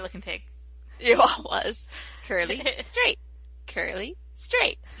scary looking pig. It was. Curly, straight. Curly,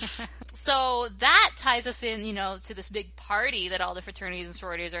 straight. So that ties us in, you know, to this big party that all the fraternities and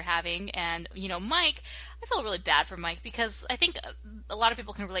sororities are having. And, you know, Mike, I feel really bad for Mike because I think a lot of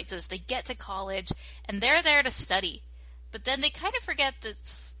people can relate to this. They get to college and they're there to study. But then they kind of forget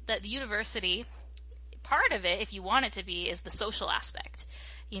that the university, part of it, if you want it to be, is the social aspect.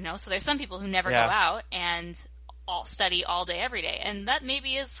 You know, so there's some people who never go out and all study all day, every day. And that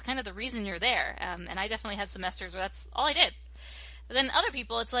maybe is kind of the reason you're there. And I definitely had semesters where that's all I did. But then other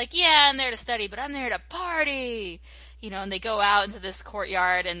people, it's like, yeah, I'm there to study, but I'm there to party. You know, and they go out into this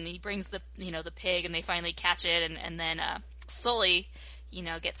courtyard and he brings the pig and they finally catch it. And then Sully, you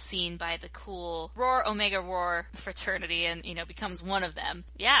know, gets seen by the cool Omega Roar fraternity and, you know, becomes one of them.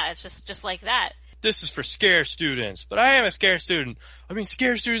 Yeah, it's just like that. This is for scare students, but I am a scare student. I mean,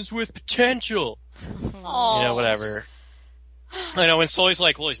 scare students with potential. Aww. You know, whatever. I know, when Sully's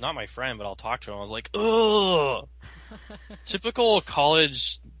like, well, he's not my friend, but I'll talk to him. I was like, ugh. Typical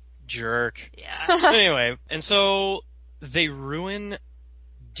college jerk. Yeah. Anyway, and so they ruin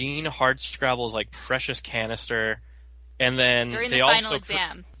Dean Hardscrabble's, like, precious canister. And then during the final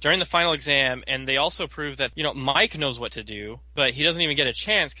exam. During the final exam, and they also prove that, you know, Mike knows what to do, but he doesn't even get a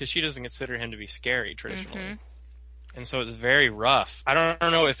chance because she doesn't consider him to be scary traditionally. Mm-hmm. And so it's very rough. I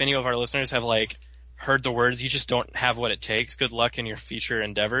don't know if any of our listeners have, like, heard the words, you just don't have what it takes. Good luck in your future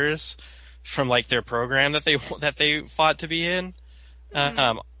endeavors from, like, their program that they fought to be in.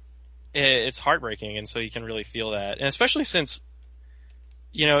 Mm-hmm. It's heartbreaking, and so you can really feel that. And especially since,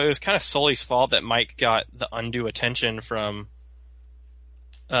 you know, it was kind of Sully's fault that Mike got the undue attention from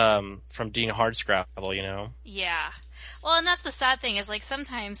Dean Hardscrabble, you know? Yeah. Well, and that's the sad thing is, like,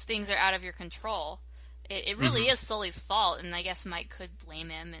 sometimes things are out of your control. It really is Sully's fault, and I guess Mike could blame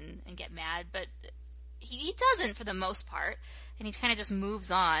him and get mad, but he doesn't for the most part, and he kind of just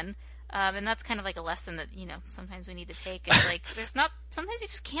moves on. And that's kind of like a lesson that, you know, sometimes we need to take. It's like, sometimes you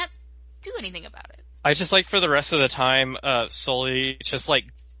just can't do anything about it. I just like for the rest of the time, Sully just like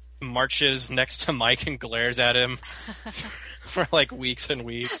marches next to Mike and glares at him for like weeks and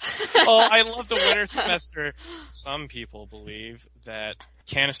weeks. Oh, I love the winter semester. Some people believe that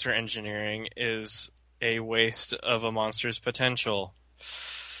canister engineering is a waste of a monster's potential.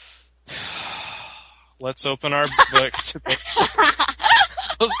 Let's open our books to this.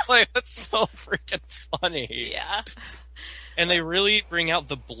 I was like, that's so freaking funny. Yeah. And they really bring out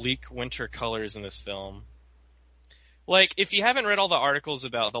the bleak winter colors in this film. Like, if you haven't read all the articles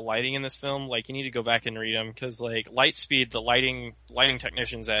about the lighting in this film, like, you need to go back and read them, because, like, Lightspeed, the lighting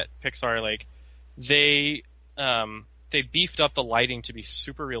technicians at Pixar, like, they beefed up the lighting to be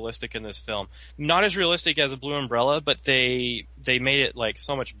super realistic in this film. Not as realistic as a Blue Umbrella, but they made it, like,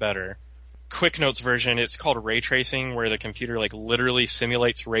 so much better. Quick Notes version, it's called ray tracing, where the computer, like, literally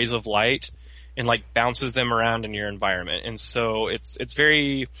simulates rays of light and, like, bounces them around in your environment. And so it's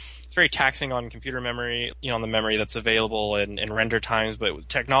very taxing on computer memory, you know, on the memory that's available and render times, but with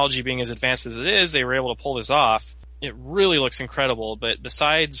technology being as advanced as it is, they were able to pull this off. It really looks incredible, but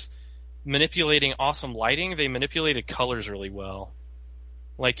besides manipulating awesome lighting, they manipulated colors really well.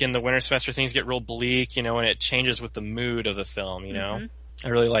 Like in the winter semester, things get real bleak, you know, and it changes with the mood of the film, you know? I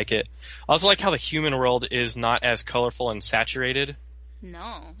really like it. I also like how the human world is not as colorful and saturated.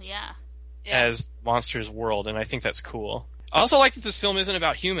 No, yeah. As Monsters World, and I think that's cool. I also like that this film isn't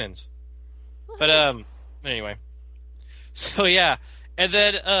about humans. But anyway. So yeah. And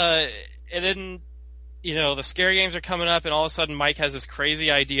then you know, the scary games are coming up, and all of a sudden Mike has this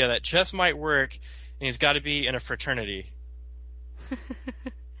crazy idea that just might work, and he's got to be in a fraternity.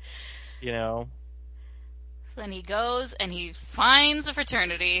 You know? So then he goes and he finds a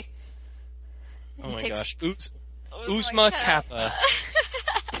fraternity. Oh my gosh. Uzma Kappa.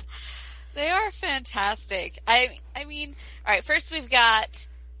 They are fantastic. I mean, alright, first we've got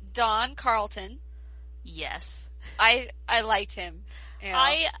Don Carlton. Yes. I liked him. You know?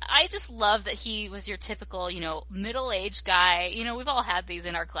 I just love that he was your typical, you know, middle-aged guy. You know, we've all had these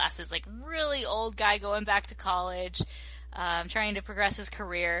in our classes, like really old guy going back to college, trying to progress his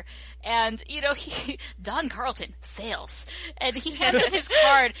career. And, you know, Don Carlton, sales. And he hands him his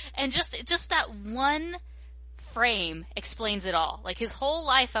card, and just that one frame explains it all. Like, his whole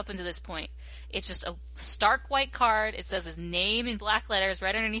life up until this point. It's just a stark white card. It says his name in black letters.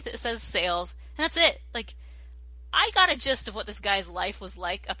 Right underneath it says sales. And that's it. Like, I got a gist of what this guy's life was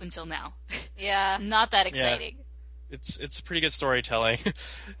like up until now. Yeah. Not that exciting. Yeah. It's pretty good storytelling.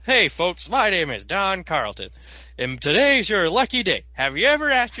 Hey, folks, my name is Don Carlton, and today's your lucky day. Have you ever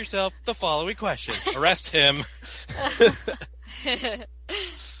asked yourself the following questions? Arrest him.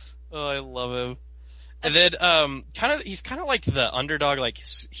 Oh, I love him. And then, he's kind of like the underdog, like,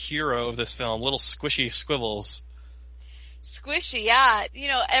 hero of this film, little squishy squibbles. Squishy, yeah. You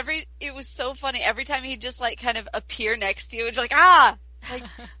know, it was so funny. Every time he'd just, like, kind of appear next to you, it'd be like, ah! Like,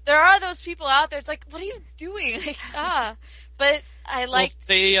 there are those people out there, it's like, what are you doing? Like, ah. But I liked...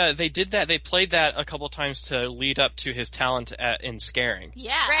 Well, they did that, they played that a couple times to lead up to his talent in scaring.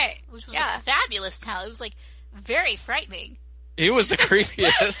 Yeah. Right. Which was a fabulous talent. It was, like, very frightening. It was the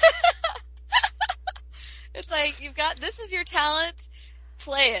creepiest. It's like, this is your talent,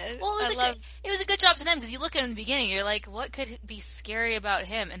 play it. Well, it was a good job to them, because you look at him in the beginning, you're like, what could be scary about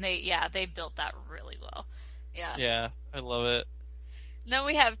him? And they built that really well. Yeah. Yeah, I love it. And then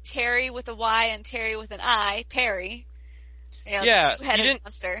we have Terry with a Y and Terry with an I, Perry. You know, yeah, two-headed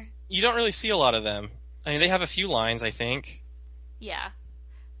monster. You don't really see a lot of them. I mean, they have a few lines, I think. Yeah.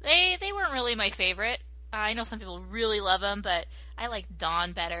 They weren't really my favorite. I know some people really love them, but I like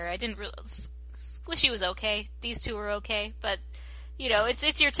Dawn better. I didn't really... Squishy was okay. These two were okay, but you know,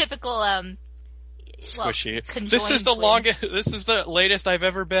 it's your typical Squishy. Well, this is the longest. This is the latest I've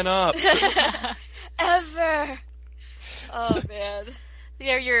ever been up. Ever. Oh man.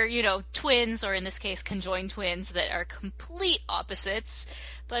 They're your, you know, twins, or in this case, conjoined twins that are complete opposites.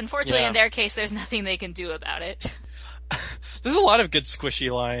 But unfortunately, in their case, there's nothing they can do about it. There's a lot of good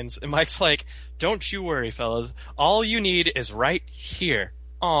Squishy lines, and Mike's like, "Don't you worry, fellas. All you need is right here."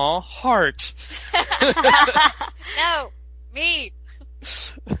 Aw, heart. No, me.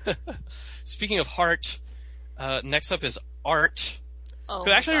 Speaking of heart, next up is Art. Oh,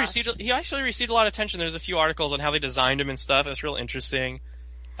 he actually received a lot of attention. There's a few articles on how they designed him and stuff. It's real interesting.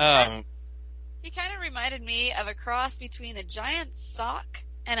 He kind of reminded me of a cross between a giant sock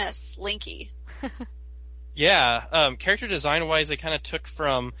and a slinky. Yeah, character design wise, they kind of took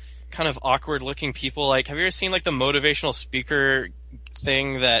from kind of awkward looking people. Like, have you ever seen like the motivational speaker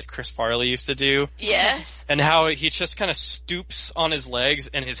thing that Chris Farley used to do? Yes. And how he just kind of stoops on his legs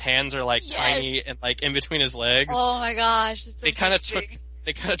and his hands are like tiny and like in between his legs. Oh my gosh, that's they kind of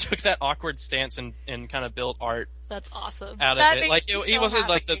took that awkward stance and kind of built Art. That's awesome. Out of it. Like he wasn't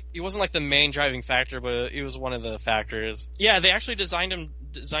like the main driving factor, but it was one of the factors. Yeah, they actually designed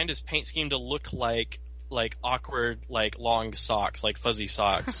his paint scheme to look like awkward, like long socks, like fuzzy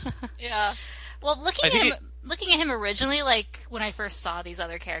socks. Yeah. Well, looking at him originally, like when I first saw these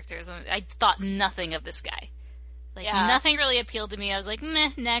other characters, I thought nothing of this guy. Like nothing really appealed to me. I was like, meh,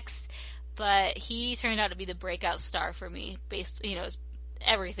 next. but he turned out to be the breakout star for me. Based,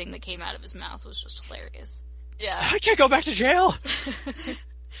 everything that came out of his mouth was just hilarious. Yeah. I can't go back to jail.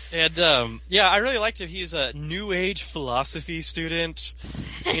 And, I really liked it. He's a new age philosophy student,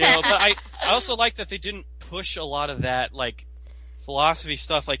 but I also like that they didn't push a lot of that, like, philosophy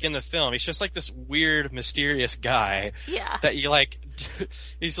stuff, like, in the film. He's just, like, this weird, mysterious guy. Yeah. That you, like,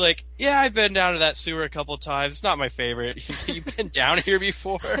 he's like, yeah, I've been down to that sewer a couple times. It's not my favorite. He's like, you've been down here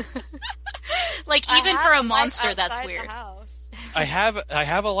before? Like, even for a monster, that's weird. I have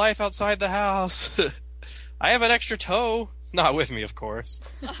a life outside the house. I have an extra toe. It's not with me, of course.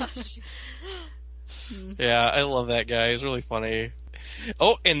 Yeah, I love that guy. He's really funny.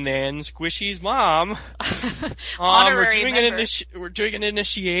 Oh, and then Squishy's mom. We're doing an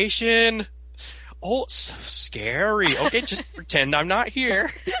initiation. Oh, it's so scary. Okay, just pretend I'm not here.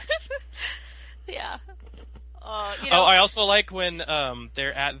 Yeah. I also like when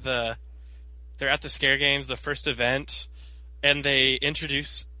they're at the Scare Games, the first event, and they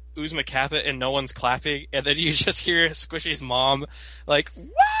introduce Uzma Kappa and no one's clapping, and then you just hear Squishy's mom like, "Woo!"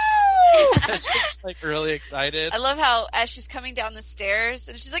 It's just like really excited. I love how as she's coming down the stairs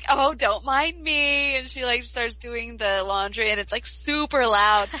and she's like, "Oh, don't mind me," and she like starts doing the laundry and it's like super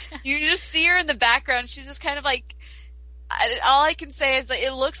loud. You just see her in the background. She's just kind of like, all I can say is that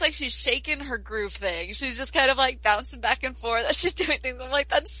it looks like she's shaking her groove thing. She's just kind of like bouncing back and forth as she's doing things. I'm like,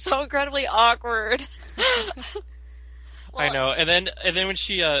 that's so incredibly awkward. Well, I know. And then when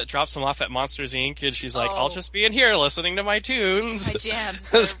she drops him off at Monsters Inc. and she's like, I'll just be in here listening to my tunes. My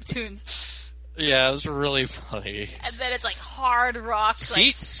jams, or tunes. Yeah, it was really funny. And then it's like hard rock.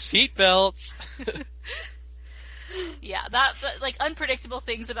 Seat belts. Yeah, that like unpredictable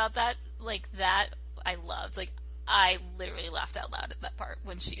things about that, like that I loved. Like I literally laughed out loud at that part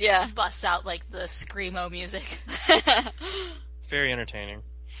when she busts out like the screamo music. Very entertaining.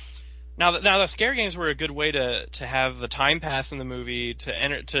 Now the Scare Games were a good way to have the time pass in the movie,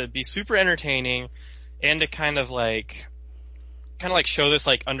 to be super entertaining, and to kind of like show this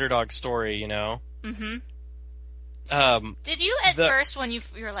like underdog story, you know. Mm-hmm. Did you at first, when you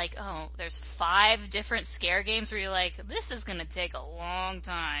were like, oh, there's 5 different Scare Games, were you like, this is gonna take a long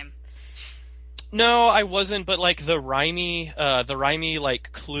time? No, I wasn't, but like the rhymey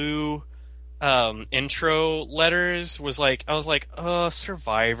like clue intro letters was like, I was like, oh,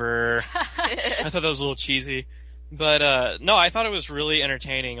 Survivor. I thought that was a little cheesy. But no, I thought it was really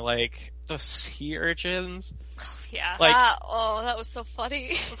entertaining, like the sea urchins. Yeah. Like, that was so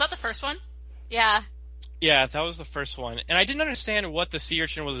funny. Was that the first one? Yeah. Yeah, that was the first one. And I didn't understand what the sea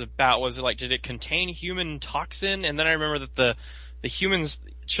urchin was about. Was it like, did it contain human toxin? And then I remember that the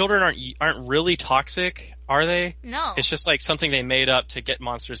children aren't really toxic, are they? No. It's just like something they made up to get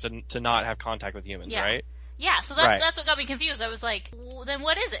monsters to not have contact with humans, right? Yeah, so that's what got me confused. I was like, well, then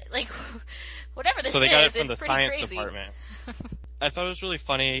what is it? Like, whatever this so they got is, it from it's the pretty science crazy. department. I thought it was really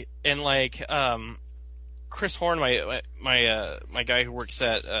funny, and like Chris Horn, my guy who works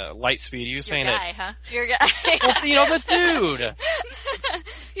at Lightspeed, he was saying that. Huh? Your guy. Well, the dude.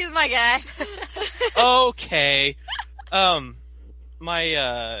 He's my guy. Okay.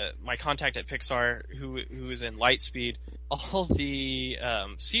 My contact at Pixar, who is in Lightspeed, all the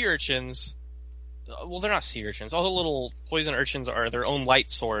sea urchins. Well, they're not sea urchins. All the little poison urchins are their own light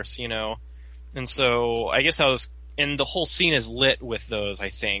source, you know. And so I guess and the whole scene is lit with those. I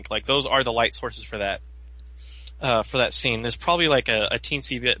think like those are the light sources for that scene. There's probably like a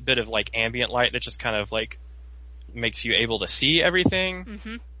teensy bit of like ambient light that just kind of like makes you able to see everything.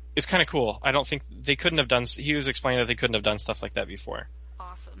 Mm-hmm. It's kind of cool. I don't think they couldn't have done. He was explaining that they couldn't have done stuff like that before.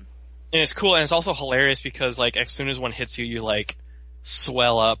 Awesome. And it's cool, and it's also hilarious because like as soon as one hits you, you like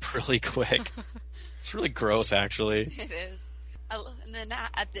swell up really quick. It's really gross, actually. It is. And then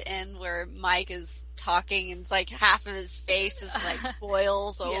at the end where Mike is talking and it's like half of his face is like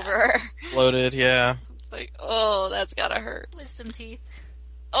boils over. Bloated, yeah. It's like, oh, that's gotta hurt. Wisdom teeth.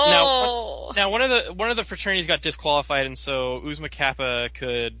 Oh. Now one of the fraternities got disqualified, and so Uzma Kappa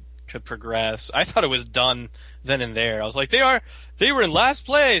could progress. I thought it was done then and there. I was like, they were in last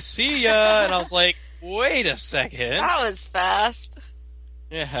place. See ya. And I was like, wait a second. That was fast.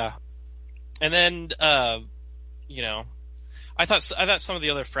 Yeah. And then, I thought some of the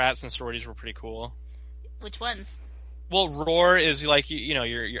other frats and sororities were pretty cool. Which ones? Well, Roar is like,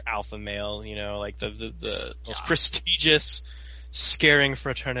 your alpha male, like the most prestigious, scaring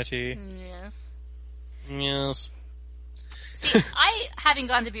fraternity. Yes. See, having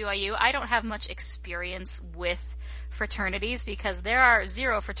gone to BYU, I don't have much experience with fraternities because there are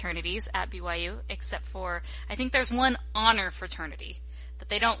 0 fraternities at BYU except for, I think there's one honor fraternity but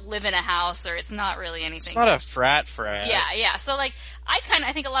they don't live in a house, or it's not really anything. It's not a frat. Yeah. So, like, I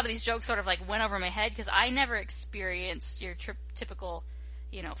think a lot of these jokes sort of, like, went over my head, because I never experienced your typical,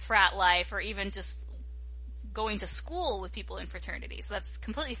 frat life, or even just going to school with people in fraternities. So that's a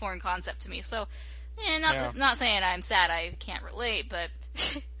completely foreign concept to me. So, not saying I'm sad I can't relate, but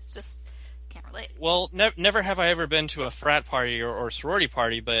it's just can't relate. Well, never have I ever been to a frat party or sorority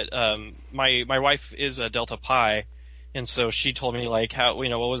party, but my wife is a Delta Pi, and so she told me like how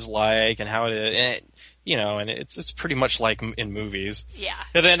what it was like and how it and it's pretty much like in movies. Yeah.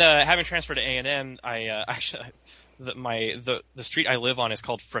 And then having transferred to A&M, I actually the street I live on is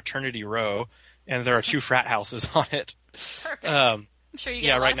called Fraternity Row, and there are 2 frat houses on it. Perfect. I'm sure you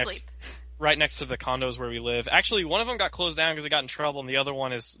get a lot of sleep. Right next to the condos where we live. Actually, one of them got closed down because it got in trouble, and the other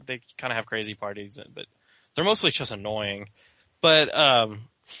one they kind of have crazy parties, but they're mostly just annoying. But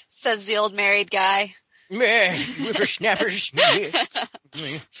says the old married guy. Whippersnappers.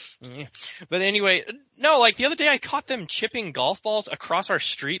 But anyway, no, like the other day I caught them chipping golf balls across our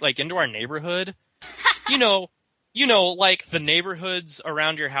street, like into our neighborhood. Like the neighborhoods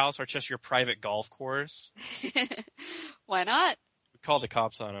around your house are just your private golf course. Why not? We called the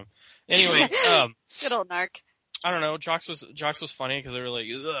cops on them. Anyway, good old narc. I don't know. Jocks was funny because they were like,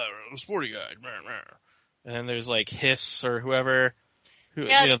 sporty guy. And then there's like Hiss or whoever.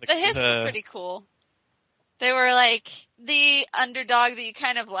 The Hiss were pretty cool. They were like the underdog that you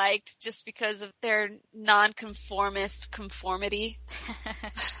kind of liked just because of their non-conformist conformity.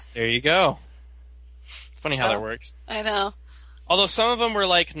 There you go. Funny how that works. I know. Although some of them were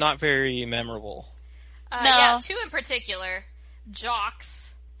like not very memorable. No. Yeah, 2 in particular.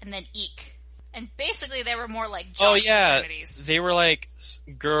 Jocks. And then Eek. And basically they were more like jock fraternities. They were like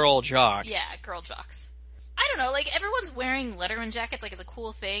girl jocks. Yeah, girl jocks. I don't know, like everyone's wearing Letterman jackets like it's a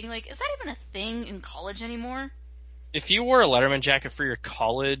cool thing. Like, is that even a thing in college anymore? If you wore a Letterman jacket for your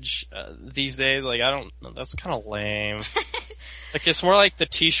college these days, like I don't know, that's kind of lame. Like it's more like the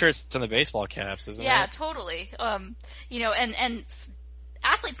t-shirts and the baseball caps, isn't it? Yeah, totally. And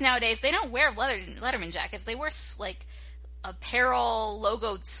athletes nowadays, they don't wear Letterman jackets. They wear like apparel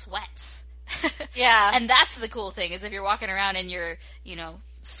logoed sweats. Yeah. And that's the cool thing, is if you're walking around in your,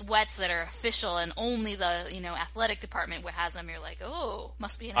 sweats that are official and only the, athletic department has them, you're like, oh,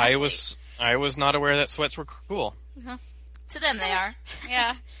 must be an athlete. I was not aware that sweats were cool. Uh-huh. To them they are.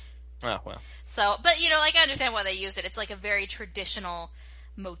 Yeah. Oh, well. So, but I understand why they use it. It's like a very traditional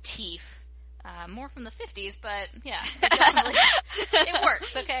motif. More from the 50s, but yeah, it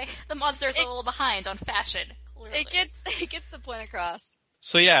works, okay? The Monster's a little behind on fashion. Clearly. It gets the point across.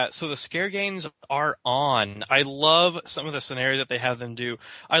 So the scare games are on. I love some of the scenarios that they have them do.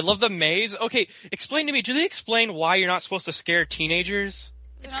 I love the maze. Okay, explain to me, do they explain why you're not supposed to scare teenagers?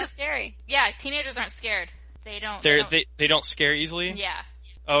 It's not scary. Yeah, teenagers aren't scared. They don't scare easily? Yeah.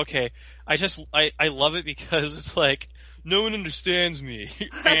 Okay. I love it because it's like, no one understands me.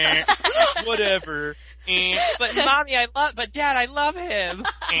 Whatever. But mommy, but dad, I love him.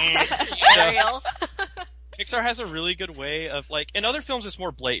 Ariel. Pixar has a really good way of in other films it's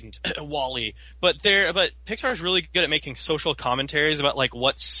more blatant, WALL-E, but Pixar is really good at making social commentaries about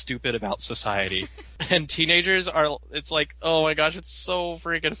what's stupid about society. And teenagers it's like, oh my gosh, it's so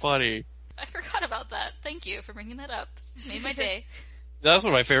freaking funny. I forgot about that. Thank you for bringing that up. Made my day. That's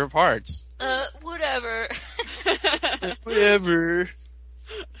one of my favorite parts. Whatever. Whatever.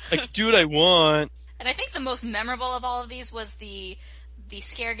 I can do what I want. And I think the most memorable of all of these was the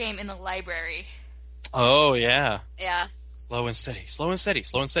scare game in the library. Oh, yeah. Yeah. Slow and steady, slow and steady,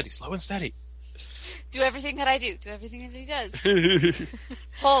 slow and steady, slow and steady. Do everything that I do. Do everything that he does.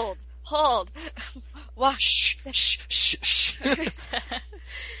 Hold. Wash. Shh.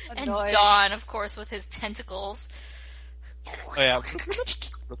 And Don, of course, with his tentacles. Oh, yeah.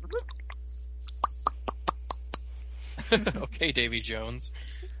 Okay, Davy Jones.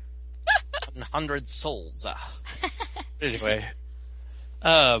 100 souls. Anyway.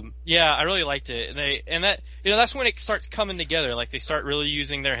 Yeah, I really liked it. And that's when it starts coming together. Like, they start really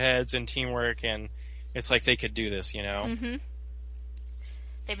using their heads and teamwork, and it's like they could do this, Mm-hmm.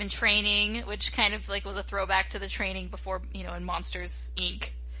 They've been training, which kind of was a throwback to the training before, in Monsters,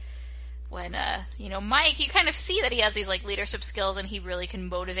 Inc. When, Mike, you kind of see that he has these, leadership skills, and he really can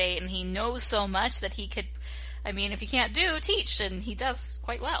motivate, and he knows so much that he could, if you can't teach, and he does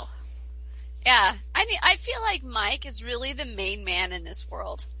quite well. Yeah, I feel like Mike is really the main man in this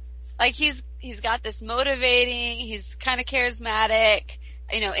world. He's got this motivating, he's kind of charismatic,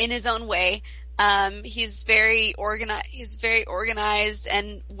 in his own way. He's very organized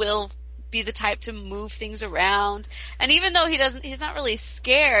and will be the type to move things around. And even though he's not really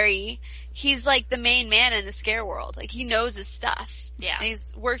scary, he's the main man in the scare world. He knows his stuff. Yeah. And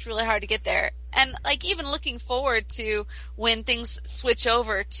he's worked really hard to get there. And, like, even looking forward to when things switch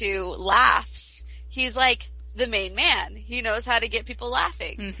over to laughs, he's like the main man. He knows how to get people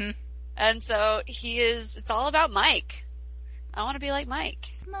laughing. Mm-hmm. And so it's all about Mike. I want to be like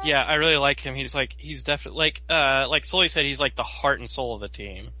Mike. Yeah, I really like him. He's definitely, like Sully said, he's like the heart and soul of the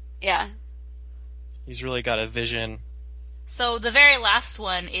team. Yeah. He's really got a vision. So the very last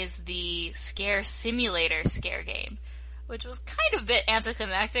one is the Scare Simulator scare game, which was kind of a bit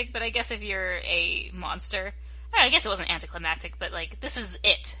anticlimactic, but I guess if you're a monster, I guess it wasn't anticlimactic, but like this is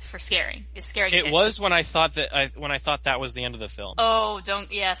it for scaring. It's scaring. It was when I thought that was the end of the film. Oh,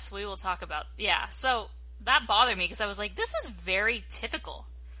 yes, we will talk about. Yeah, so that bothered me because I was like, this is very typical,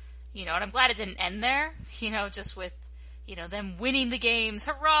 and I'm glad it didn't end there. Just with them winning the games,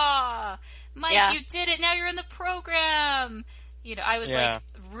 hurrah! Mike, you did it! Now you're in the program. I was like,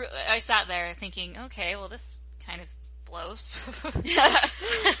 I sat there thinking, okay, well, this kind of blows.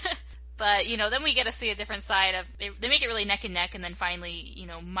 But, then we get to see a different side of, they make it really neck and neck, and then finally,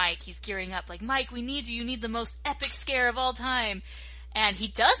 Mike, he's gearing up, like, Mike, we need you, you need the most epic scare of all time. And he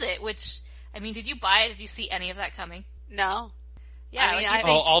does it, which, I mean, did you buy it? Did you see any of that coming? No. Yeah, I mean,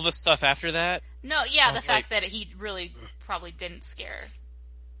 all the stuff after that? No, yeah, the fact that he really probably didn't scare.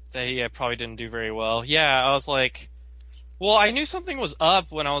 That he probably didn't do very well. Yeah, I was like, well, I knew something was up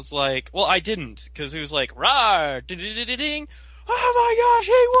when I was like, well, I didn't, because he was like, rawr, ding, oh my gosh,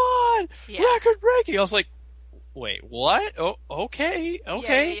 he won! Yeah. Record breaking! I was like, wait, what? Oh, okay.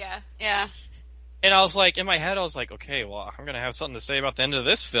 Yeah. And I was like, in my head, I was like, okay, well, I'm gonna have something to say about the end of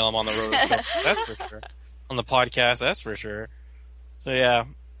this film on the road, that's for sure. On the podcast, that's for sure. So yeah.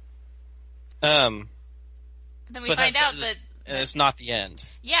 Then we find out that it's not the end.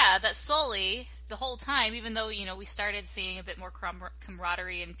 Yeah, that Sully, the whole time, even though, we started seeing a bit more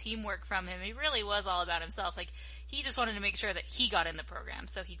camaraderie and teamwork from him, he really was all about himself. Like, he just wanted to make sure that he got in the program,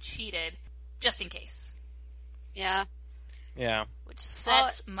 so he cheated, just in case. Yeah. Yeah. Which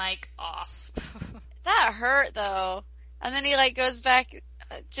sets Mike off. That hurt, though. And then he, goes back,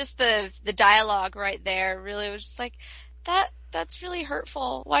 just the dialogue right there really was just like, that's really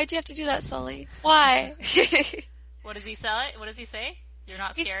hurtful. Why'd you have to do that, Sully? Why? What does he say? You're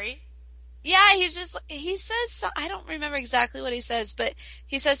not scary? Yeah, he says, I don't remember exactly what he says, but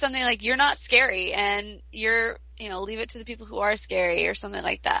he says something like, you're not scary, and you're, leave it to the people who are scary, or something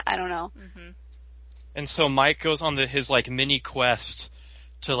like that. I don't know. Mm-hmm. And so Mike goes on his mini quest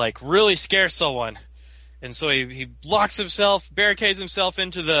to really scare someone. And so he locks himself, barricades himself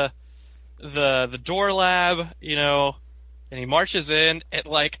into the door lab, and he marches in, and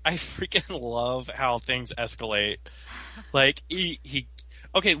I freaking love how things escalate.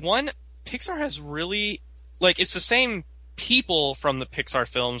 Pixar has really, it's the same people from the Pixar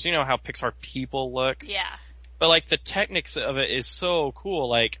films, how Pixar people look. Yeah. But the techniques of it is so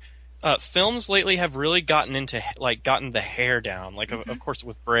cool. Films lately have really gotten the hair down. Of course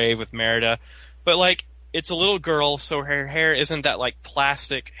with Brave, with Merida. But it's a little girl, so her hair isn't that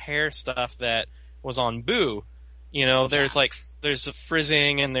plastic hair stuff that was on Boo. There's there's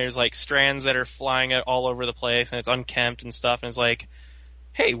frizzing and there's strands that are flying all over the place and it's unkempt and stuff, and it's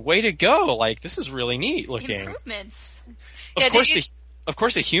hey, way to go! This is really neat looking. Improvements. Of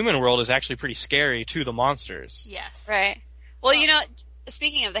course, the human world is actually pretty scary to the monsters. Yes. Right. Well,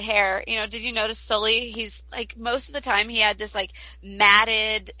 speaking of the hair, did you notice Sully? He's most of the time he had this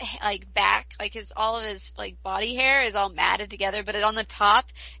matted back, all of his body hair is all matted together, but on the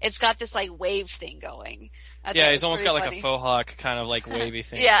top it's got this wave thing going. Yeah, he's almost got funny. A faux hawk kind of wavy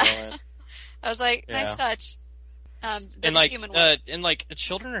thing yeah. going. I was nice touch.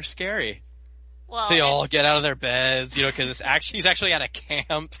 Children are scary. Well, they all get out of their beds, because he's actually at a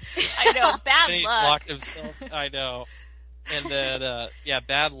camp. I know, bad and he's luck. Locked himself. I know. And then,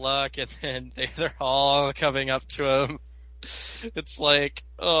 bad luck, and then they're all coming up to him. It's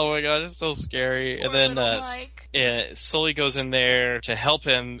oh my god, it's so scary. Poor and then, Sully goes in there to help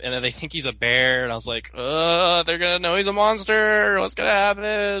him, and then they think he's a bear, and I was like, they're gonna know he's a monster, what's gonna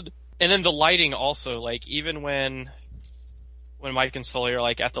happen? And then the lighting also, even when Mike and Sully are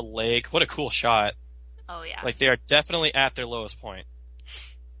at the lake, what a cool shot. Oh yeah. They are definitely at their lowest point.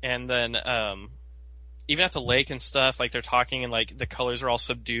 And then, even at the lake and stuff, they're talking and the colors are all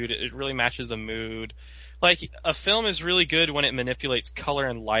subdued. It really matches the mood. A film is really good when it manipulates color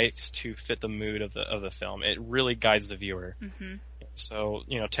and lights to fit the mood of the film. It really guides the viewer. Mm-hmm. So,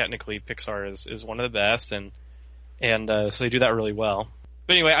 technically Pixar is one of the best, and so they do that really well.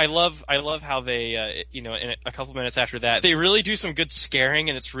 But anyway, I love how they, in a couple minutes after that, they really do some good scaring,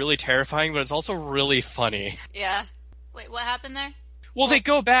 and it's really terrifying, but it's also really funny. Yeah. Wait, what happened there? Well, they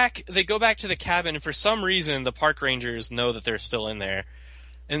go back to the cabin, and for some reason, the park rangers know that they're still in there.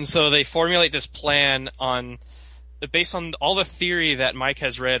 And so they formulate this plan based on all the theory that Mike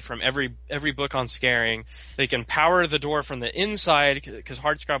has read from every book on scaring. They can power the door from the inside, because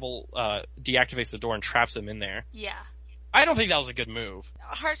Hardscrabble deactivates the door and traps them in there. Yeah. I don't think that was a good move.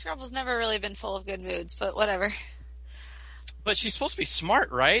 Hardscrabble's never really been full of good moods, but whatever. But she's supposed to be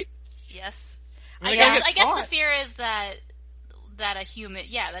smart, right? Yes. I guess the fear is that a human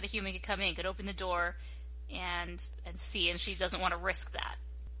could come in, could open the door and see, and she doesn't want to risk that.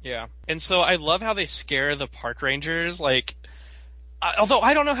 Yeah. And so I love how they scare the park rangers, like, although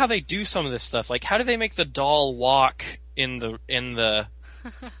I don't know how they do some of this stuff. Like, how do they make the doll walk in the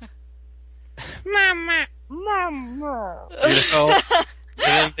Mama, Mama.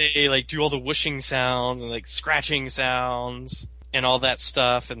 And then they, like, do all the whooshing sounds and, like, scratching sounds and all that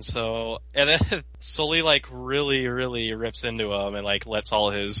stuff. And then Sully, like, really, really rips into him and, like, lets all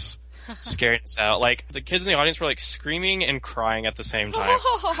his scaredness out. Like, the kids in the audience were, like, screaming and crying at the same time.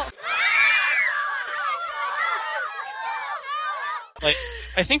 Like,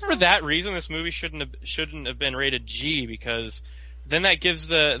 I think for that reason, this movie shouldn't have been rated G, because then that gives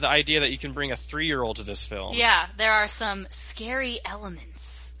the idea that you can bring a 3-year-old to this film. Yeah, there are some scary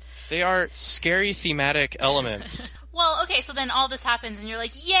elements. They are scary thematic elements. Well, okay, so then all this happens, and you're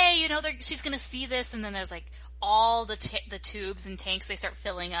like, yay, she's gonna see this, and then there's, like, all the tubes and tanks, they start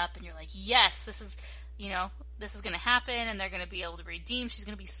filling up, and you're like, yes, this is gonna happen, and they're gonna be able to redeem. She's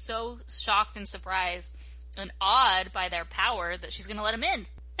gonna be so shocked and surprised and awed by their power that she's gonna let him in.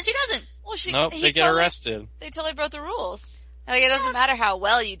 And she doesn't. Well, they get arrested. They totally broke the rules. Like, it doesn't matter how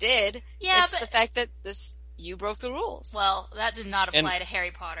well you did. Yeah, it's the fact that you broke the rules. Well, that did not apply to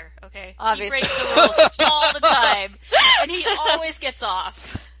Harry Potter, okay? Obviously. He breaks the rules all the time, and he always gets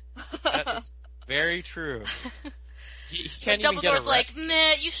off. That's very true. He can't even get Dumbledore's arrested. like,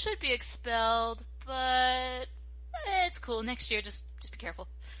 meh, you should be expelled, but it's cool. Next year, just be careful.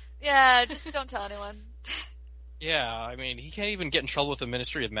 Yeah, just don't tell anyone. Yeah, I mean, he can't even get in trouble with the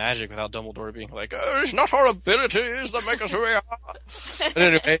Ministry of Magic without Dumbledore being like, oh, it's not our abilities that make us who we are. But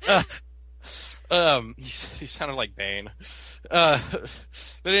anyway, he sounded like Bane. But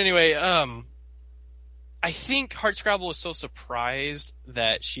anyway, I think Hardscrabble was so surprised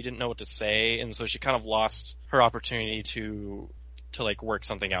that she didn't know what to say, and so she kind of lost her opportunity to like work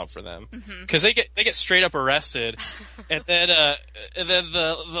something out for them. Because they get straight up arrested, and then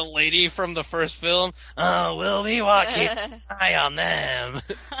the lady from the first film, oh, we'll be walking eye on them.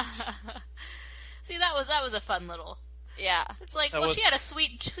 See, that was a fun little. Yeah. It's like, she had a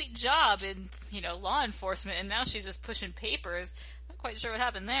sweet job in, law enforcement, and now she's just pushing papers. Not quite sure what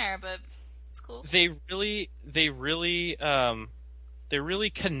happened there, but it's cool. They really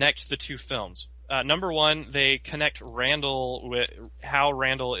connect the two films. Number one, they connect Randall with how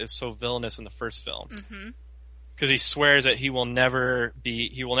Randall is so villainous in the first film. Because he swears that he will never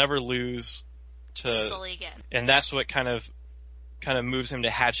lose to Sully again. And that's what kind of moves him to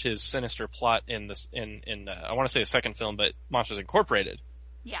hatch his sinister plot in this, I want to say the second film, but Monsters Incorporated.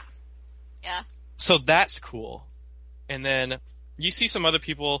 Yeah. Yeah. So that's cool. And then you see some other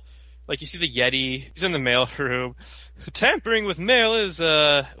people, like you see the Yeti, he's in the mail room. Tampering with mail is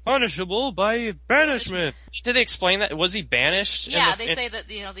punishable by banishment. Did they explain that? Was he banished? Yeah, they say that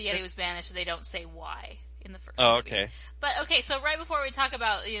the Yeti was banished, and they don't say why in the first movie. Okay. But okay, so right before we talk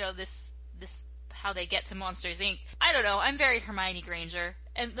about this how they get to Monsters Inc., I don't know. I'm very Hermione Granger,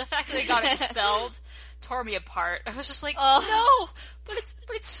 and the fact that they got expelled tore me apart. I was just like, no, but it's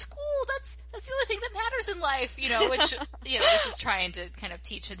school. That's the only thing that matters in life, Which this is trying to kind of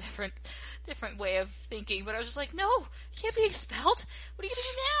teach a different way of thinking. But I was just like, no, you can't be expelled. What are you gonna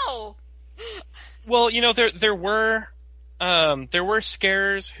do now? Well, there were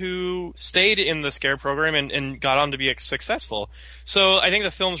scarers who stayed in the scare program and got on to be successful. So I think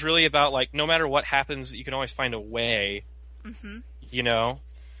the film's really about, like, no matter what happens, you can always find a way.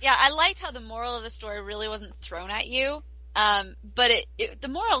 Yeah, I liked how the moral of the story really wasn't thrown at you. But the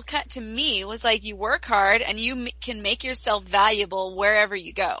moral cut to me was like, you work hard and you can make yourself valuable wherever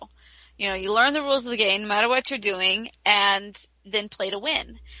you go. You learn the rules of the game no matter what you're doing, and then play to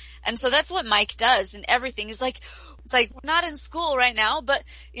win. And so that's what Mike does in everything. It's like, we're not in school right now, but,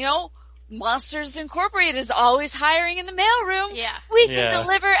 Monsters Incorporated is always hiring in the mailroom. Yeah. We can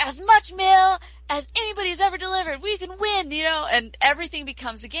deliver as much mail as anybody's ever delivered. We can win, and everything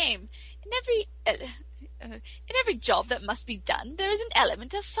becomes a game. In every job that must be done, there is an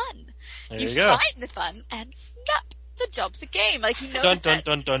element of fun. There you go. Find the fun and snap. The job's a game. Like, he knows dun, that.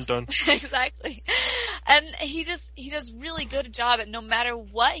 dun, dun, dun, dun. Exactly. And he does really good job at no matter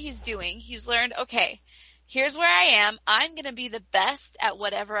what he's doing. He's learned, okay, here's where I am. I'm going to be the best at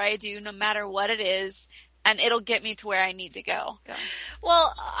whatever I do, no matter what it is. And it'll get me to where I need to go.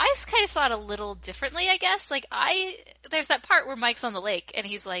 Well, I kind of thought a little differently, I guess. Like, there's that part where Mike's on the lake, and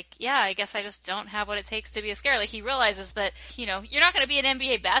he's like, yeah, I guess I just don't have what it takes to be a scarer. Like, he realizes that, you're not going to be an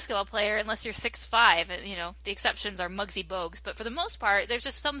NBA basketball player unless you're 6'5", and, the exceptions are Muggsy Bogues. But for the most part, there's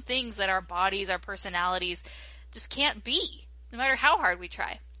just some things that our bodies, our personalities just can't be, no matter how hard we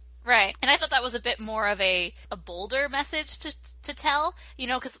try. Right. And I thought that was a bit more of a bolder message to tell,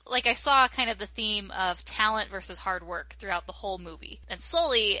 because like I saw kind of the theme of talent versus hard work throughout the whole movie. And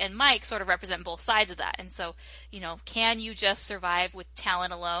Sully and Mike sort of represent both sides of that. And so, can you just survive with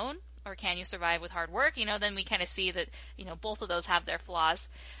talent alone, or can you survive with hard work? Then we kind of see that, both of those have their flaws.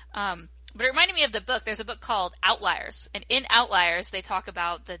 But it reminded me of the book. There's a book called Outliers. And in Outliers, they talk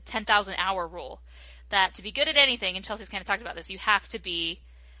about the 10,000 hour rule, that to be good at anything, and Chelsea's kind of talked about this, you have to be,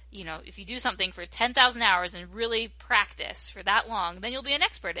 if you do something for 10,000 hours and really practice for that long, then you'll be an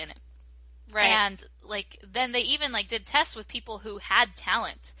expert in it. Right. And, then they even, did tests with people who had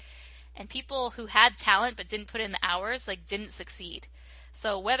talent. And people who had talent but didn't put in the hours, didn't succeed.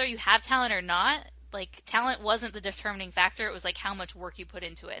 So whether you have talent or not, talent wasn't the determining factor. It was, how much work you put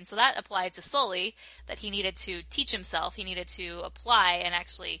into it. And so that applied to Sully, that he needed to teach himself. He needed to apply and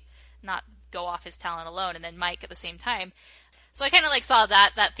actually not go off his talent alone. And then Mike at the same time. So I kind of saw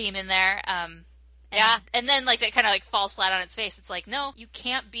that theme in there. And then that kind of falls flat on its face. It's no, you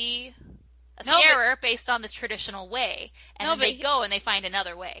can't be a scarer based on this traditional way. And then they go and they find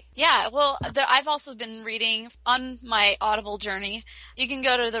another way. Yeah, well, I've also been reading on my Audible journey. You can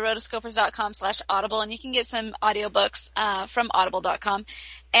go to therotoscopers.com/audible and you can get some audiobooks from audible.com.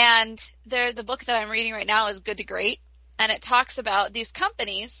 And the book that I'm reading right now is Good to Great. And it talks about these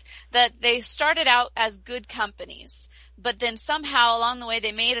companies that they started out as good companies, but then somehow along the way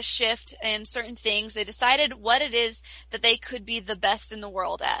they made a shift in certain things. They decided what it is that they could be the best in the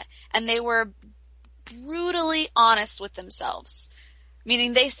world at. And they were brutally honest with themselves.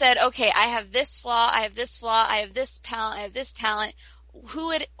 Meaning they said, okay, I have this flaw, I have this flaw, I have this talent, I have this talent.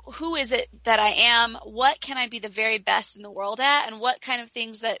 Who is it that I am? What can I be the very best in the world at? And what kind of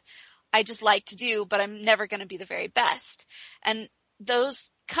things that I just like to do, but I'm never going to be the very best. And those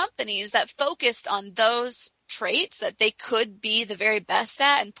companies that focused on those traits that they could be the very best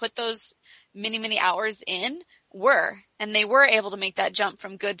at and put those many, many hours in and they were able to make that jump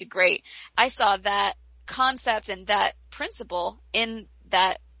from good to great. I saw that concept and that principle in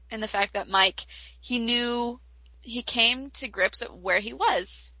the fact that Mike, he came to grips at where he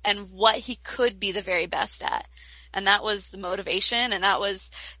was and what he could be the very best at. And that was the motivation, and that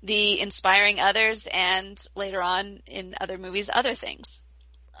was the inspiring others, and later on in other movies, other things.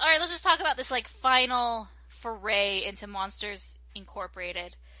 All right, let's just talk about this final foray into Monsters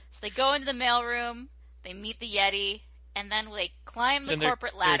Incorporated. So they go into the mailroom, they meet the Yeti, and then they climb the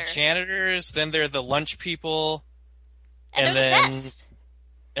corporate ladder. They're janitors, then they're the lunch people, and they're the best.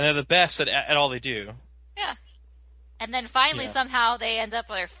 And they're the best at all they do. Yeah. And then finally, somehow, they end up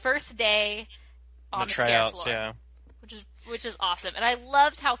on their first day on the tryouts, scare floor, which is awesome. And I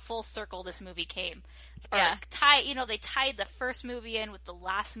loved how full circle this movie came. Yeah. They tied the first movie in with the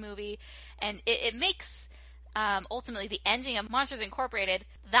last movie, and it makes ultimately the ending of Monsters Incorporated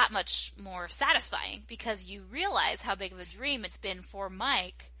that much more satisfying, because you realize how big of a dream it's been for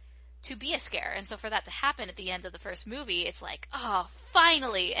Mike to be a scare. And so for that to happen at the end of the first movie, it's oh,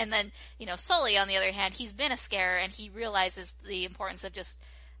 finally. And then, Sully, on the other hand, he's been a scare, and he realizes the importance of just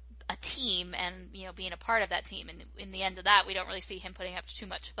a team and, being a part of that team. And in the end of that, we don't really see him putting up too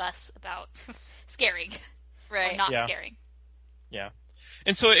much fuss about scaring. Right. Or not scaring. Yeah.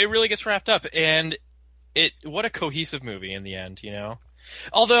 And so it really gets wrapped up, and what a cohesive movie in the end,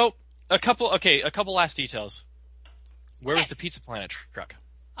 Although, a couple last details. Where was the Pizza Planet truck?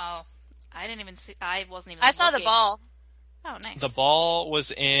 Oh, I didn't even see, I wasn't even I saw the ball. Oh, nice. The ball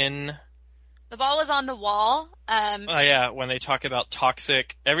was in... The ball was on the wall. When they talk about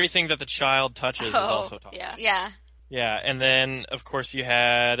toxic, everything that the child touches is also toxic. Yeah. Yeah, and then, of course, you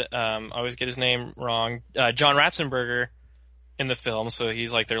had, I always get his name wrong, John Ratzenberger in the film, so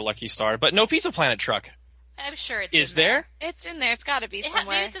he's their lucky star. But no Pizza Planet truck. I'm sure it's Is in there. It's in there. It's got to be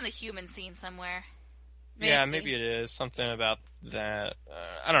somewhere. Maybe it's in the human scene somewhere. Maybe. Yeah, maybe it is. Something about that.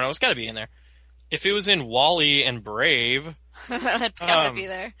 I don't know. It's got to be in there. If it was in WALL-E and Brave... it's got to be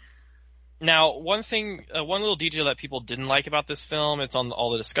there. Now, one little detail that people didn't like about this film, it's on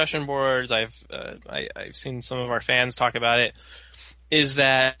all the discussion boards, I've seen some of our fans talk about it, is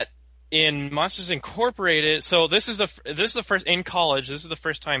that in Monsters Incorporated, so this is the first, in college, this is the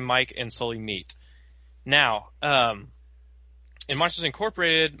first time Mike and Sully meet. Now, in Monsters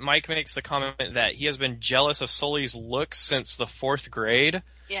Incorporated, Mike makes the comment that he has been jealous of Sully's looks since the 4th grade.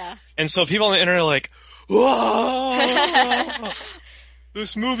 Yeah. And so people on the internet are like, whoa!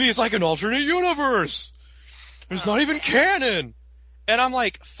 This movie is like an alternate universe! There's not even canon! And I'm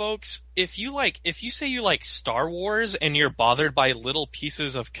like, folks, if you say you like Star Wars and you're bothered by little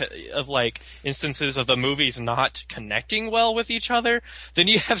pieces of like instances of the movies not connecting well with each other, then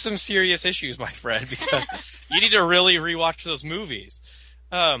you have some serious issues, my friend, because you need to really rewatch those movies.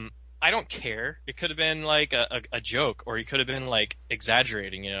 I don't care. It could have been like a joke, or he could have been like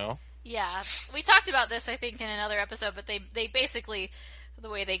exaggerating, you know? Yeah. We talked about this, I think, in another episode, but they basically, the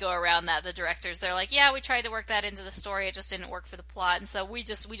way they go around that, the directors, they're like, yeah, we tried to work that into the story, it just didn't work for the plot, and so we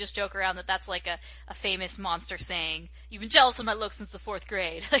just joke around that that's like a famous monster saying, you've been jealous of my looks since the 4th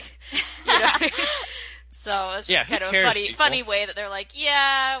grade. Like, you know? So it's just kind of a funny way that they're like,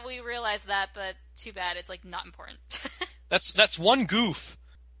 yeah, we realize that, but too bad, it's like not important. That's one goof.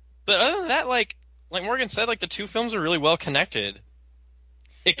 But other than that, like Morgan said, like the two films are really well connected.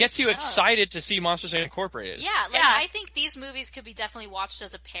 It gets you excited to see Monsters Incorporated. Yeah, I think these movies could be definitely watched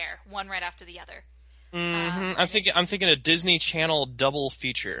as a pair, one right after the other. Mm-hmm. I'm thinking a Disney Channel double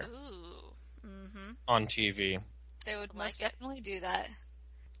feature. Ooh. Mm-hmm. On TV. They would most definitely do that.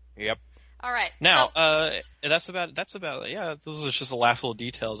 Yep. All right. Now, that's about yeah. Those are just the last little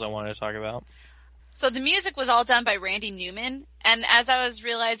details I wanted to talk about. So the music was all done by Randy Newman, and as I was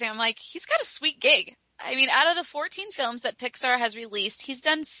realizing, I'm like, he's got a sweet gig. I mean, out of the 14 films that Pixar has released, he's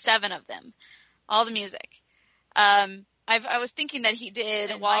done 7 of them. All the music. I was thinking that he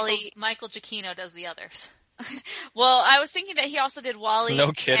did WALL-E. Michael Giacchino does the others. Well, I was thinking that he also did WALL-E.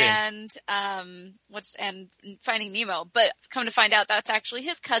 No kidding. And Finding Nemo, but come to find out that's actually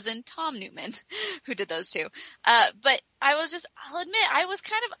his cousin Tom Newman who did those two. But I'll admit, I was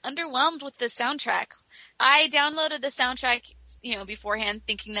kind of underwhelmed with the soundtrack. I downloaded the soundtrack, beforehand,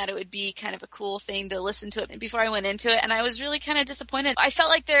 thinking that it would be kind of a cool thing to listen to it before I went into it, and I was really kind of disappointed. I felt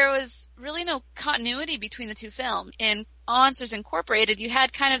like there was really no continuity between the two films. In Monsters Incorporated, you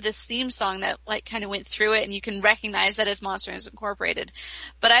had kind of this theme song that like kind of went through it, and you can recognize that as Monsters Incorporated.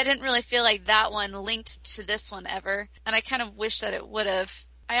 But I didn't really feel like that one linked to this one ever, and I kind of wish that it would have.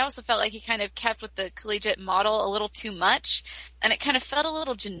 I also felt like he kind of kept with the collegiate model a little too much, and it kind of felt a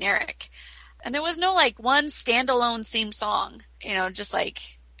little generic. And there was no like one standalone theme song, just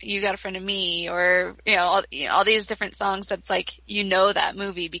like You Got a Friend of Me, or all these different songs that's like that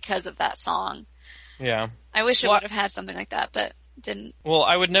movie because of that song. Yeah. I wish it would have had something like that, but didn't. Well,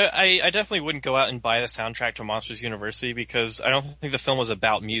 I definitely wouldn't go out and buy the soundtrack to Monsters University because I don't think the film was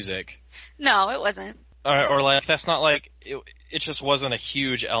about music. No, it wasn't. Or like that's not like it just wasn't a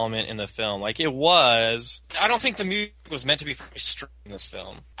huge element in the film. Like it was. I don't think the music was meant to be very strong in this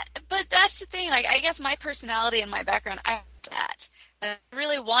film. But that's the thing. Like I guess my personality and my background, I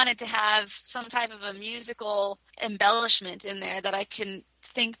really wanted to have some type of a musical embellishment in there that I can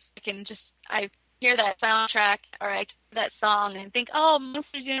think I hear that soundtrack or I hear that song and think, oh,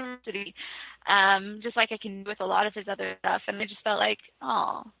 Monsters University, just like I can do with a lot of his other stuff. And I just felt like,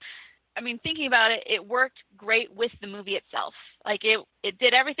 oh. I mean, thinking about it, it worked great with the movie itself. Like it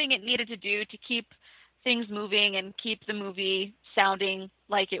did everything it needed to do to keep things moving and keep the movie sounding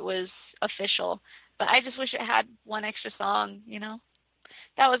like it was official. But I just wish it had one extra song,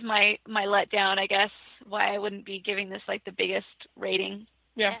 That was my letdown, I guess, why I wouldn't be giving this like the biggest rating.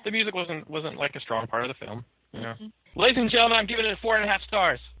 Yeah, the music wasn't like a strong part of the film. Yeah. Mm-hmm. Ladies and gentlemen, I'm giving it 4.5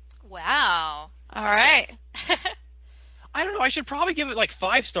 stars. Wow. All right. I don't know. I should probably give it like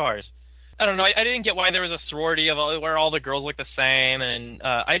 5 stars. I don't know. I didn't get why there was a sorority where all the girls look the same, and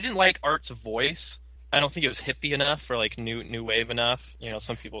I didn't like Art's voice. I don't think it was hippie enough or like new wave enough.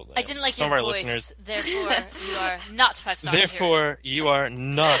 Some people. I didn't like your voice. Listeners, therefore, you are not 5 star. Therefore, you are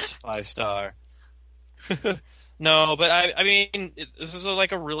not 5 star. No, but I mean, this is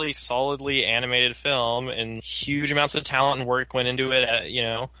like a really solidly animated film, and huge amounts of talent and work went into it.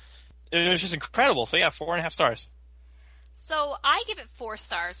 It was just incredible. So yeah, 4.5 stars. So I give it 4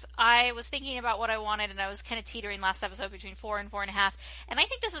 stars. I was thinking about what I wanted, and I was kind of teetering last episode between 4 and 4.5. And I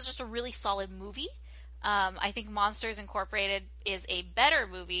think this is just a really solid movie. I think Monsters Incorporated is a better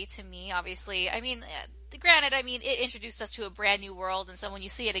movie to me, obviously. I mean, granted, it introduced us to a brand new world, and so when you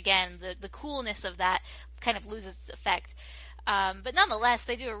see it again, the coolness of that kind of loses its effect. But nonetheless,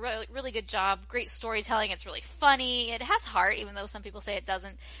 they do a really good job. Great storytelling. It's really funny. It has heart, even though some people say it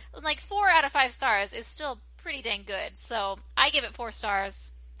doesn't. Like 4 out of 5 stars is still pretty dang good. So I give it 4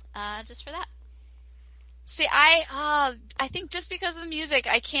 stars, just for that. See, I think just because of the music,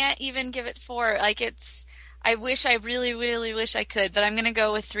 I can't even give it 4. Like I really, really wish I could, but I'm gonna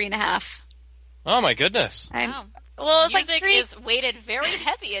go with 3.5. Oh my goodness. Wow. Well, it's music like 3 is weighted very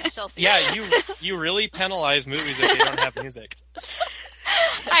heavy in Chelsea. Yeah, you really penalize movies if they don't have music.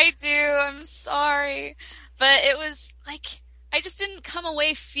 I do. I'm sorry. But it was like, I just didn't come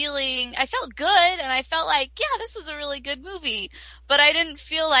away feeling, I felt good and I felt like, yeah, this was a really good movie. But I didn't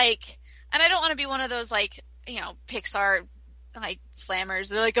feel like, and I don't want to be one of those like, Pixar like slammers.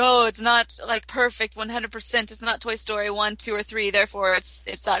 They're like, oh, it's not like perfect 100%. It's not Toy Story 1, 2, or 3. Therefore, it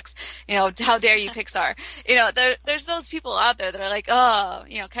sucks. How dare you, Pixar? There's those people out there that are like, oh,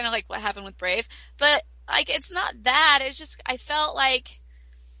 kind of like what happened with Brave. But like, it's not that. It's just I felt like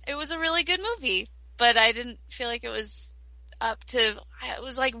it was a really good movie, but I didn't feel like it was up to. It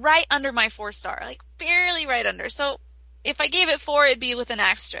was like right under my 4-star, like barely right under. So if I gave it 4, it'd be with an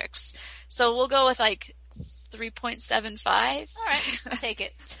asterisk. So we'll go with like 3.75. All right, take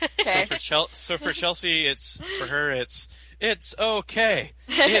it. Okay. So for Chelsea, it's okay. It's okay.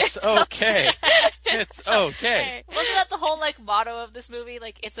 It's okay. Wasn't that the whole like motto of this movie?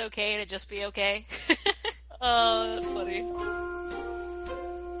 Like, it's okay to just be okay. Oh, that's funny.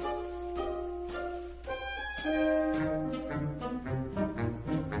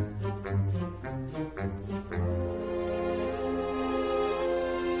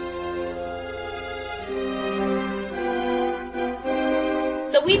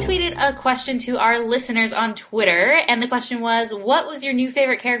 So we tweeted a question to our listeners on Twitter, and the question was, what was your new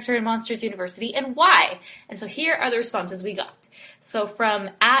favorite character in Monsters University and why? And so here are the responses we got. So from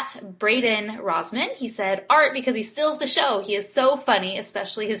 @Braden Rosman, he said, Art, because he steals the show. He is so funny,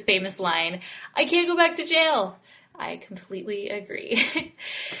 especially his famous line, I can't go back to jail. I completely agree.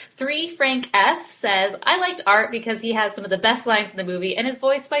 3 Frank F says, I liked Art because he has some of the best lines in the movie and is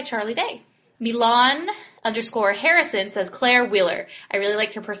voiced by Charlie Day. Milan_Harrison says, Claire Wheeler. I really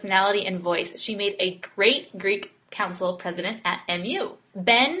liked her personality and voice. She made a great Greek council president at MU.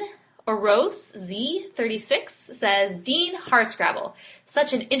 Ben Oros Z36 says, Dean Hardscrabble.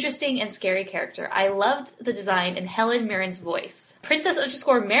 Such an interesting and scary character. I loved the design and Helen Mirren's voice.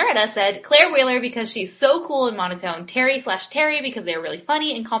 Princess_Merida said, Claire Wheeler because she's so cool and monotone. Terry/Terry because they're really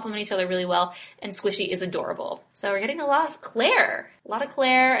funny and complement each other really well. And Squishy is adorable. So we're getting a lot of Claire. A lot of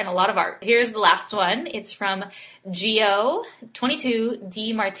Claire and a lot of Art. Here's the last one. It's from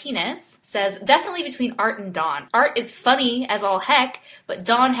Gio22D Martinez. Says, definitely between Art and Dawn. Art is funny as all heck, but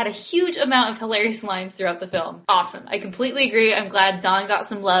Dawn had a huge amount of hilarious lines throughout the film. Awesome. I completely agree. I'm glad Dawn got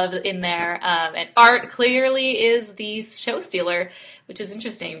some love in there. And Art clearly is the show stealer, which is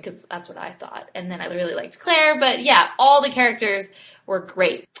interesting because that's what I thought. And then I really liked Claire, but yeah, all the characters were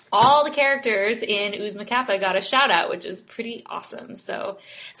great. All the characters in Uzma Kappa got a shout out, which is pretty awesome. So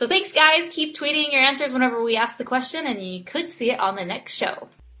thanks guys. Keep tweeting your answers whenever we ask the question and you could see it on the next show.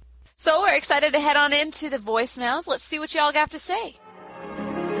 So we're excited to head on into the voicemails. Let's see what y'all got to say.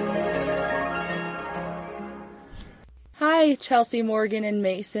 Hi, Chelsea, Morgan, and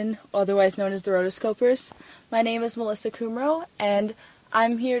Mason, otherwise known as the Rotoscopers. My name is Melissa Kumro, and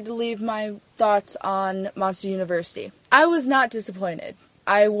I'm here to leave my thoughts on Monsters University. I was not disappointed.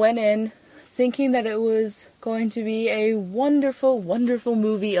 I went in thinking that it was going to be a wonderful, wonderful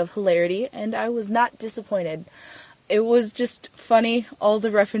movie of hilarity, and I was not disappointed. It was just funny, all the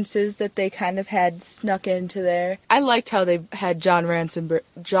references that they kind of had snuck into there. I liked how they had John Ratzenberger.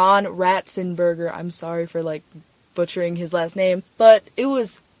 I'm sorry for, butchering his last name. But it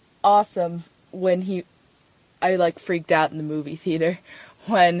was awesome when I freaked out in the movie theater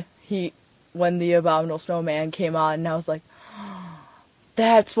when the Abominable Snowman came on, and I was like, oh,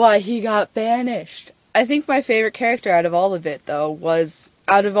 that's why he got banished. I think my favorite character out of all of it, though,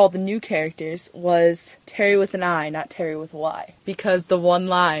 out of all the new characters, was Terry with an I, not Terry with a Y. Because the one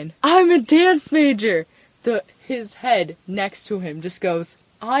line, I'm a dance major! His head next to him just goes,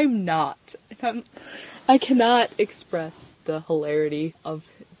 I'm not. I cannot express the hilarity of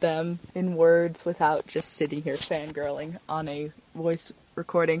them in words without just sitting here fangirling on a voice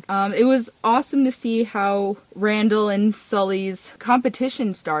recording. It was awesome to see how Randall and Sully's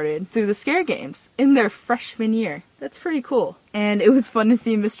competition started through the Scare Games in their freshman year. That's pretty cool. And it was fun to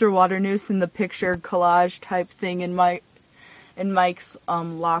see Mr. Waternoose in the picture collage type thing in Mike's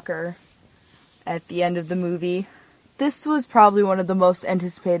locker at the end of the movie. This was probably one of the most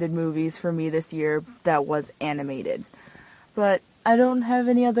anticipated movies for me this year that was animated. But I don't have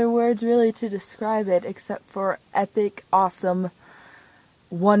any other words really to describe it except for epic, awesome,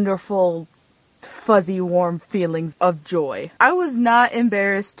 wonderful, fuzzy, warm feelings of joy. I was not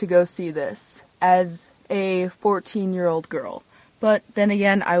embarrassed to go see this as a 14-year-old girl. But then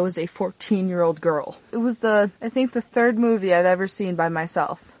again, I was a 14-year-old girl. It was I think the third movie I've ever seen by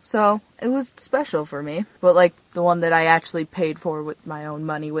myself. So it was special for me, but like the one that I actually paid for with my own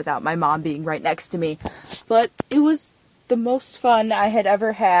money without my mom being right next to me. But it was the most fun I had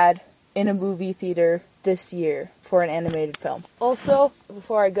ever had in a movie theater this year for an animated film. Also,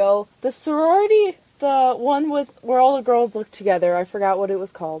 before I go, the sorority, the one with where all the girls look together, I forgot what it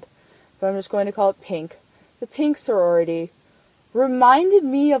was called, but I'm just going to call it Pink. The Pink sorority reminded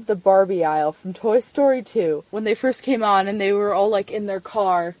me of the Barbie aisle from Toy Story 2 when they first came on and they were all like in their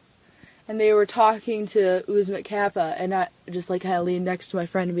car and they were talking to Uzma Kappa, and I just like kind of leaned next to my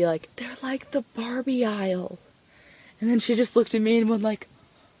friend and be like, they're like the Barbie aisle. And then she just looked at me and went like,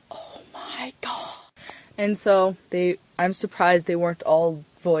 oh my god. And so I'm surprised they weren't all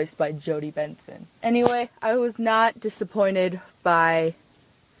voiced by Jodie Benson. Anyway, I was not disappointed by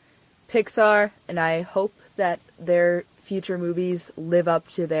Pixar, and I hope that their future movies live up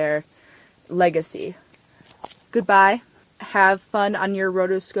to their legacy. Goodbye. Have fun on your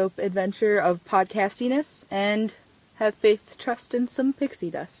rotoscope adventure of podcastiness, and have faith, trust, and some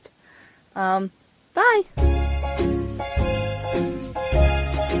pixie dust. Bye!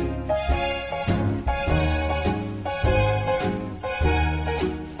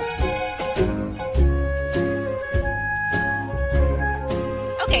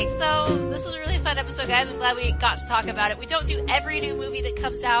 Okay, so this was a really fun episode, guys. I'm glad we got to talk about it. We don't do every new movie that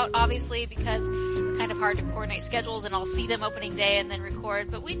comes out, obviously, because it's kind of hard to coordinate schedules, and I'll see them opening day and then record.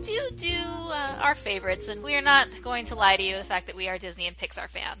 But we do our favorites, and we are not going to lie to you the fact that we are Disney and Pixar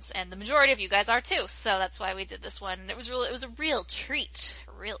fans, and the majority of you guys are too. So that's why we did this one. It was a real treat,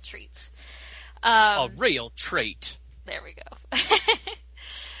 a real treat. A real treat. There we go.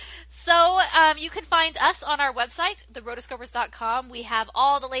 So, you can find us on our website, therotoscopers.com. We have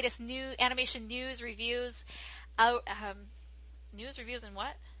all the latest new animation news, reviews, news, reviews, and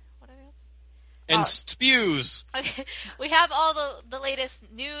what? What are those? And spews. Okay. We have all the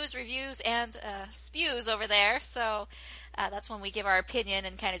latest news, reviews, and spews over there. So that's when we give our opinion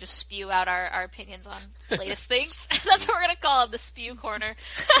and kind of just spew out our opinions on the latest things. That's what we're going to call it, the spew corner.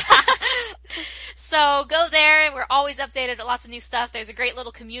 So go there. We're always updated with lots of new stuff. There's a great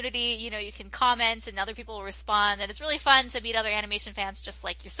little community. You know, you can comment and other people will respond. And it's really fun to meet other animation fans just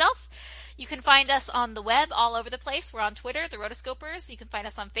like yourself. You can find us on the web all over the place. We're on Twitter, The Rotoscopers. You can find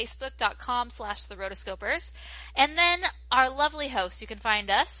us on Facebook.com/The Rotoscopers. And then our lovely hosts, you can find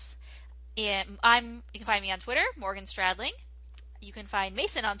us. You can find me on Twitter, Morgan Stradling. You can find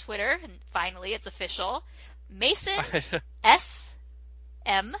Mason on Twitter, and finally it's official, Mason SMTX,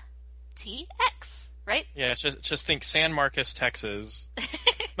 right? Yeah, just think San Marcos, Texas,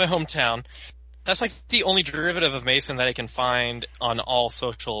 my hometown. That's like the only derivative of Mason that I can find on all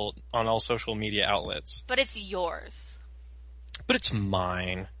social media outlets. But it's yours. But it's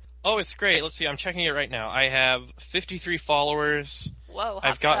mine. Oh, it's great. Let's see. I'm checking it right now. I have 53 followers. Whoa, hot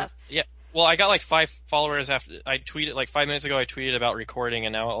I've got stuff. Yeah. Well, I got like 5 followers after I tweeted like 5 minutes ago. I tweeted about recording,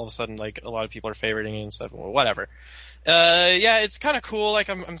 and now all of a sudden, like a lot of people are favoriting it and stuff. Well, whatever. Yeah, it's kind of cool. Like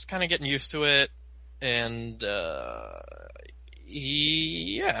I'm kind of getting used to it, and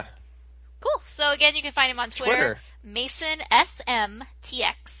yeah. Cool. So again, you can find him on Twitter. Mason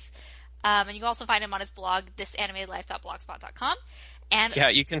SMTX. And you can also find him on his blog, thisanimedlife.blogspot.com. And yeah,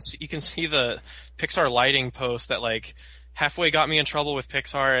 you can see the Pixar lighting post that like halfway got me in trouble with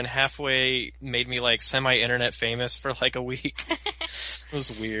Pixar and halfway made me like semi-internet famous for like a week. It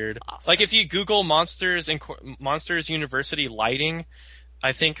was weird. Awesome. Like if you Google Monsters University lighting,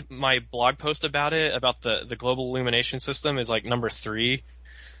 I think my blog post about it, about the global illumination system, is like number 3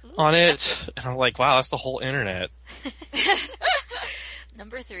 on it. And I was like, wow, that's the whole internet.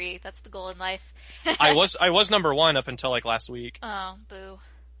 Number 3, that's the goal in life. I was number 1 up until like last week. Oh, boo.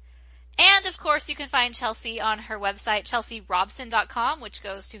 And, of course, you can find Chelsea on her website, chelsearobson.com, which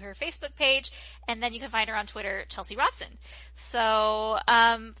goes to her Facebook page, and then you can find her on Twitter, Chelsea Robson. So,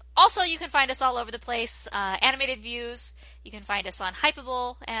 also you can find us all over the place, Animated Views, you can find us on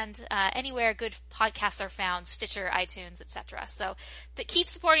Hypable, and anywhere good podcasts are found, Stitcher, iTunes, etc. So, keep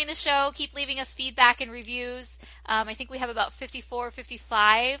supporting the show, keep leaving us feedback and reviews. I think we have about 54,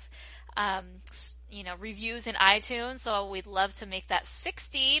 55 reviews in iTunes, so we'd love to make that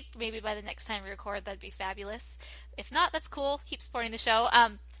 60. Maybe by the next time we record, that'd be fabulous. If not, that's cool. Keep supporting the show.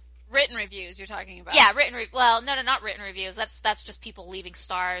 Written reviews you're talking about. Yeah, well, no, not written reviews. That's just people leaving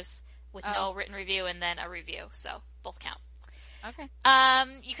stars with no written review and then a review, so both count. Okay.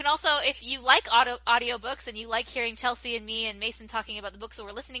 You can also, if you like audiobooks and you like hearing Chelsea and me and Mason talking about the books that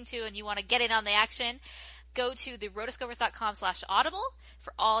we're listening to and you want to get in on the action, go to therotoscopers.com/audible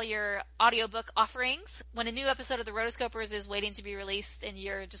for all your audiobook offerings. When a new episode of The Rotoscopers is waiting to be released and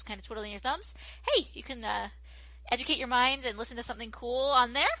you're just kind of twiddling your thumbs, hey, you can educate your mind and listen to something cool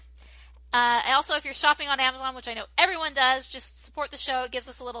on there. And also, if you're shopping on Amazon, which I know everyone does, just support the show. It gives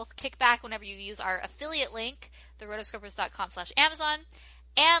us a little kickback whenever you use our affiliate link, therotoscopers.com/Amazon.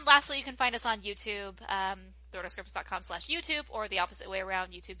 And lastly, you can find us on YouTube, therotoscopers.com/YouTube, or the opposite way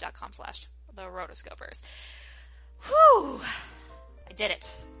around, youtube.com/therotoscopers. Whew! I did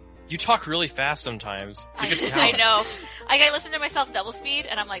it. You talk really fast sometimes. I know. I listen to myself double speed,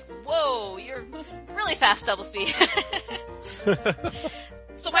 and I'm like, whoa, you're really fast double speed.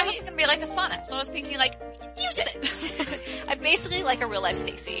 So why was it going to be like a sonnet? So I was thinking, like, use it. I'm basically like a real life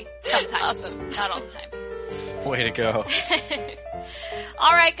Stacy. Sometimes. Awesome. Not all the time. Way to go.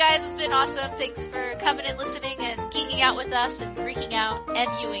 Alright guys, it's been awesome. Thanks for coming and listening and geeking out with us and freaking out and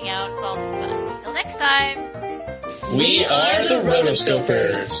viewing out. It's all been fun. Until next time. We are the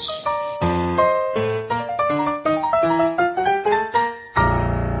Rotoscopers.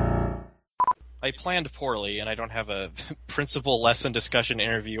 I planned poorly, and I don't have a principal lesson discussion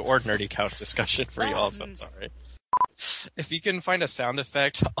interview or nerdy couch discussion for y'all, so I'm sorry. If you can find a sound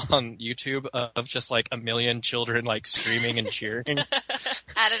effect on YouTube of just like a million children like screaming and cheering.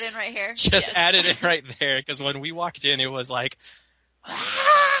 Add it in right here. Just add it in right there, because when we walked in, it was like...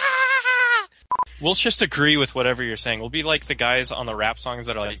 We'll just agree with whatever you're saying. We'll be like the guys on the rap songs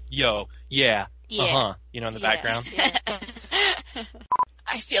that are like, yo, yeah, uh-huh, in the background. Yeah.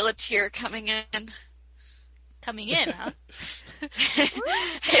 I feel a tear coming in. Coming in, huh?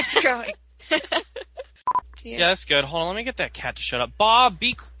 It's growing. Yeah, that's good. Hold on, let me get that cat to shut up. Bob,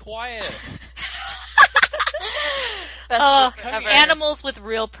 be quiet. Animals with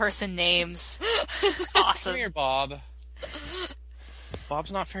real person names. Awesome. Come here, Bob.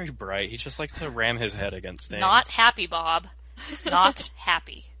 Bob's not very bright. He just likes to ram his head against things. Not happy, Bob. Not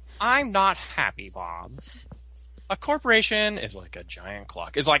happy. I'm not happy, Bob. A corporation is like a giant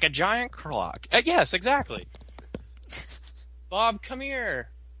clock. It's like a giant clock. Yes, exactly. Bob, come here.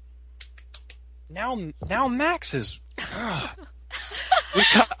 Now Max is...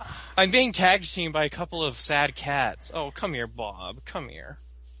 I'm being tag teamed by a couple of sad cats. Oh, come here, Bob. Come here.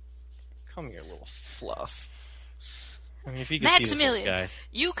 Come here, little fluff. I mean, if you could Maximilian, see this guy.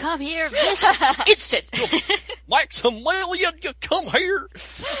 You come here this instant. Maximilian, you come here.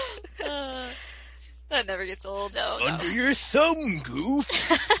 That never gets old. No. Under your thumb, goof.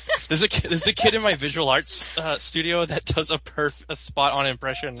 There's a kid in my visual arts studio that does a spot-on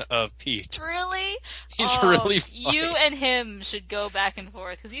impression of Pete. Really? He's really funny. You and him should go back and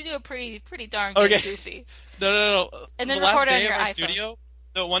forth, because you do a pretty darn good Goofy. No. And then the last record day on your of our iPhone. studio.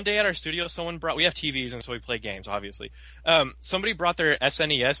 No, one day at our studio, we have TVs, and so we play games, obviously. Somebody brought their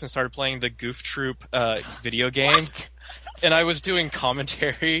SNES and started playing the Goof Troop video game. What? And I was doing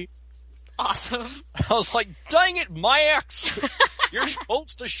commentary. Awesome. I was like, dang it, Max! You're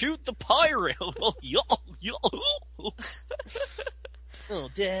supposed to shoot the pirate! Oh,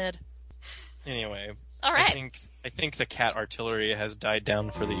 Dad. Anyway. All right. I think the cat artillery has died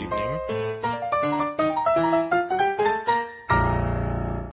down for the evening.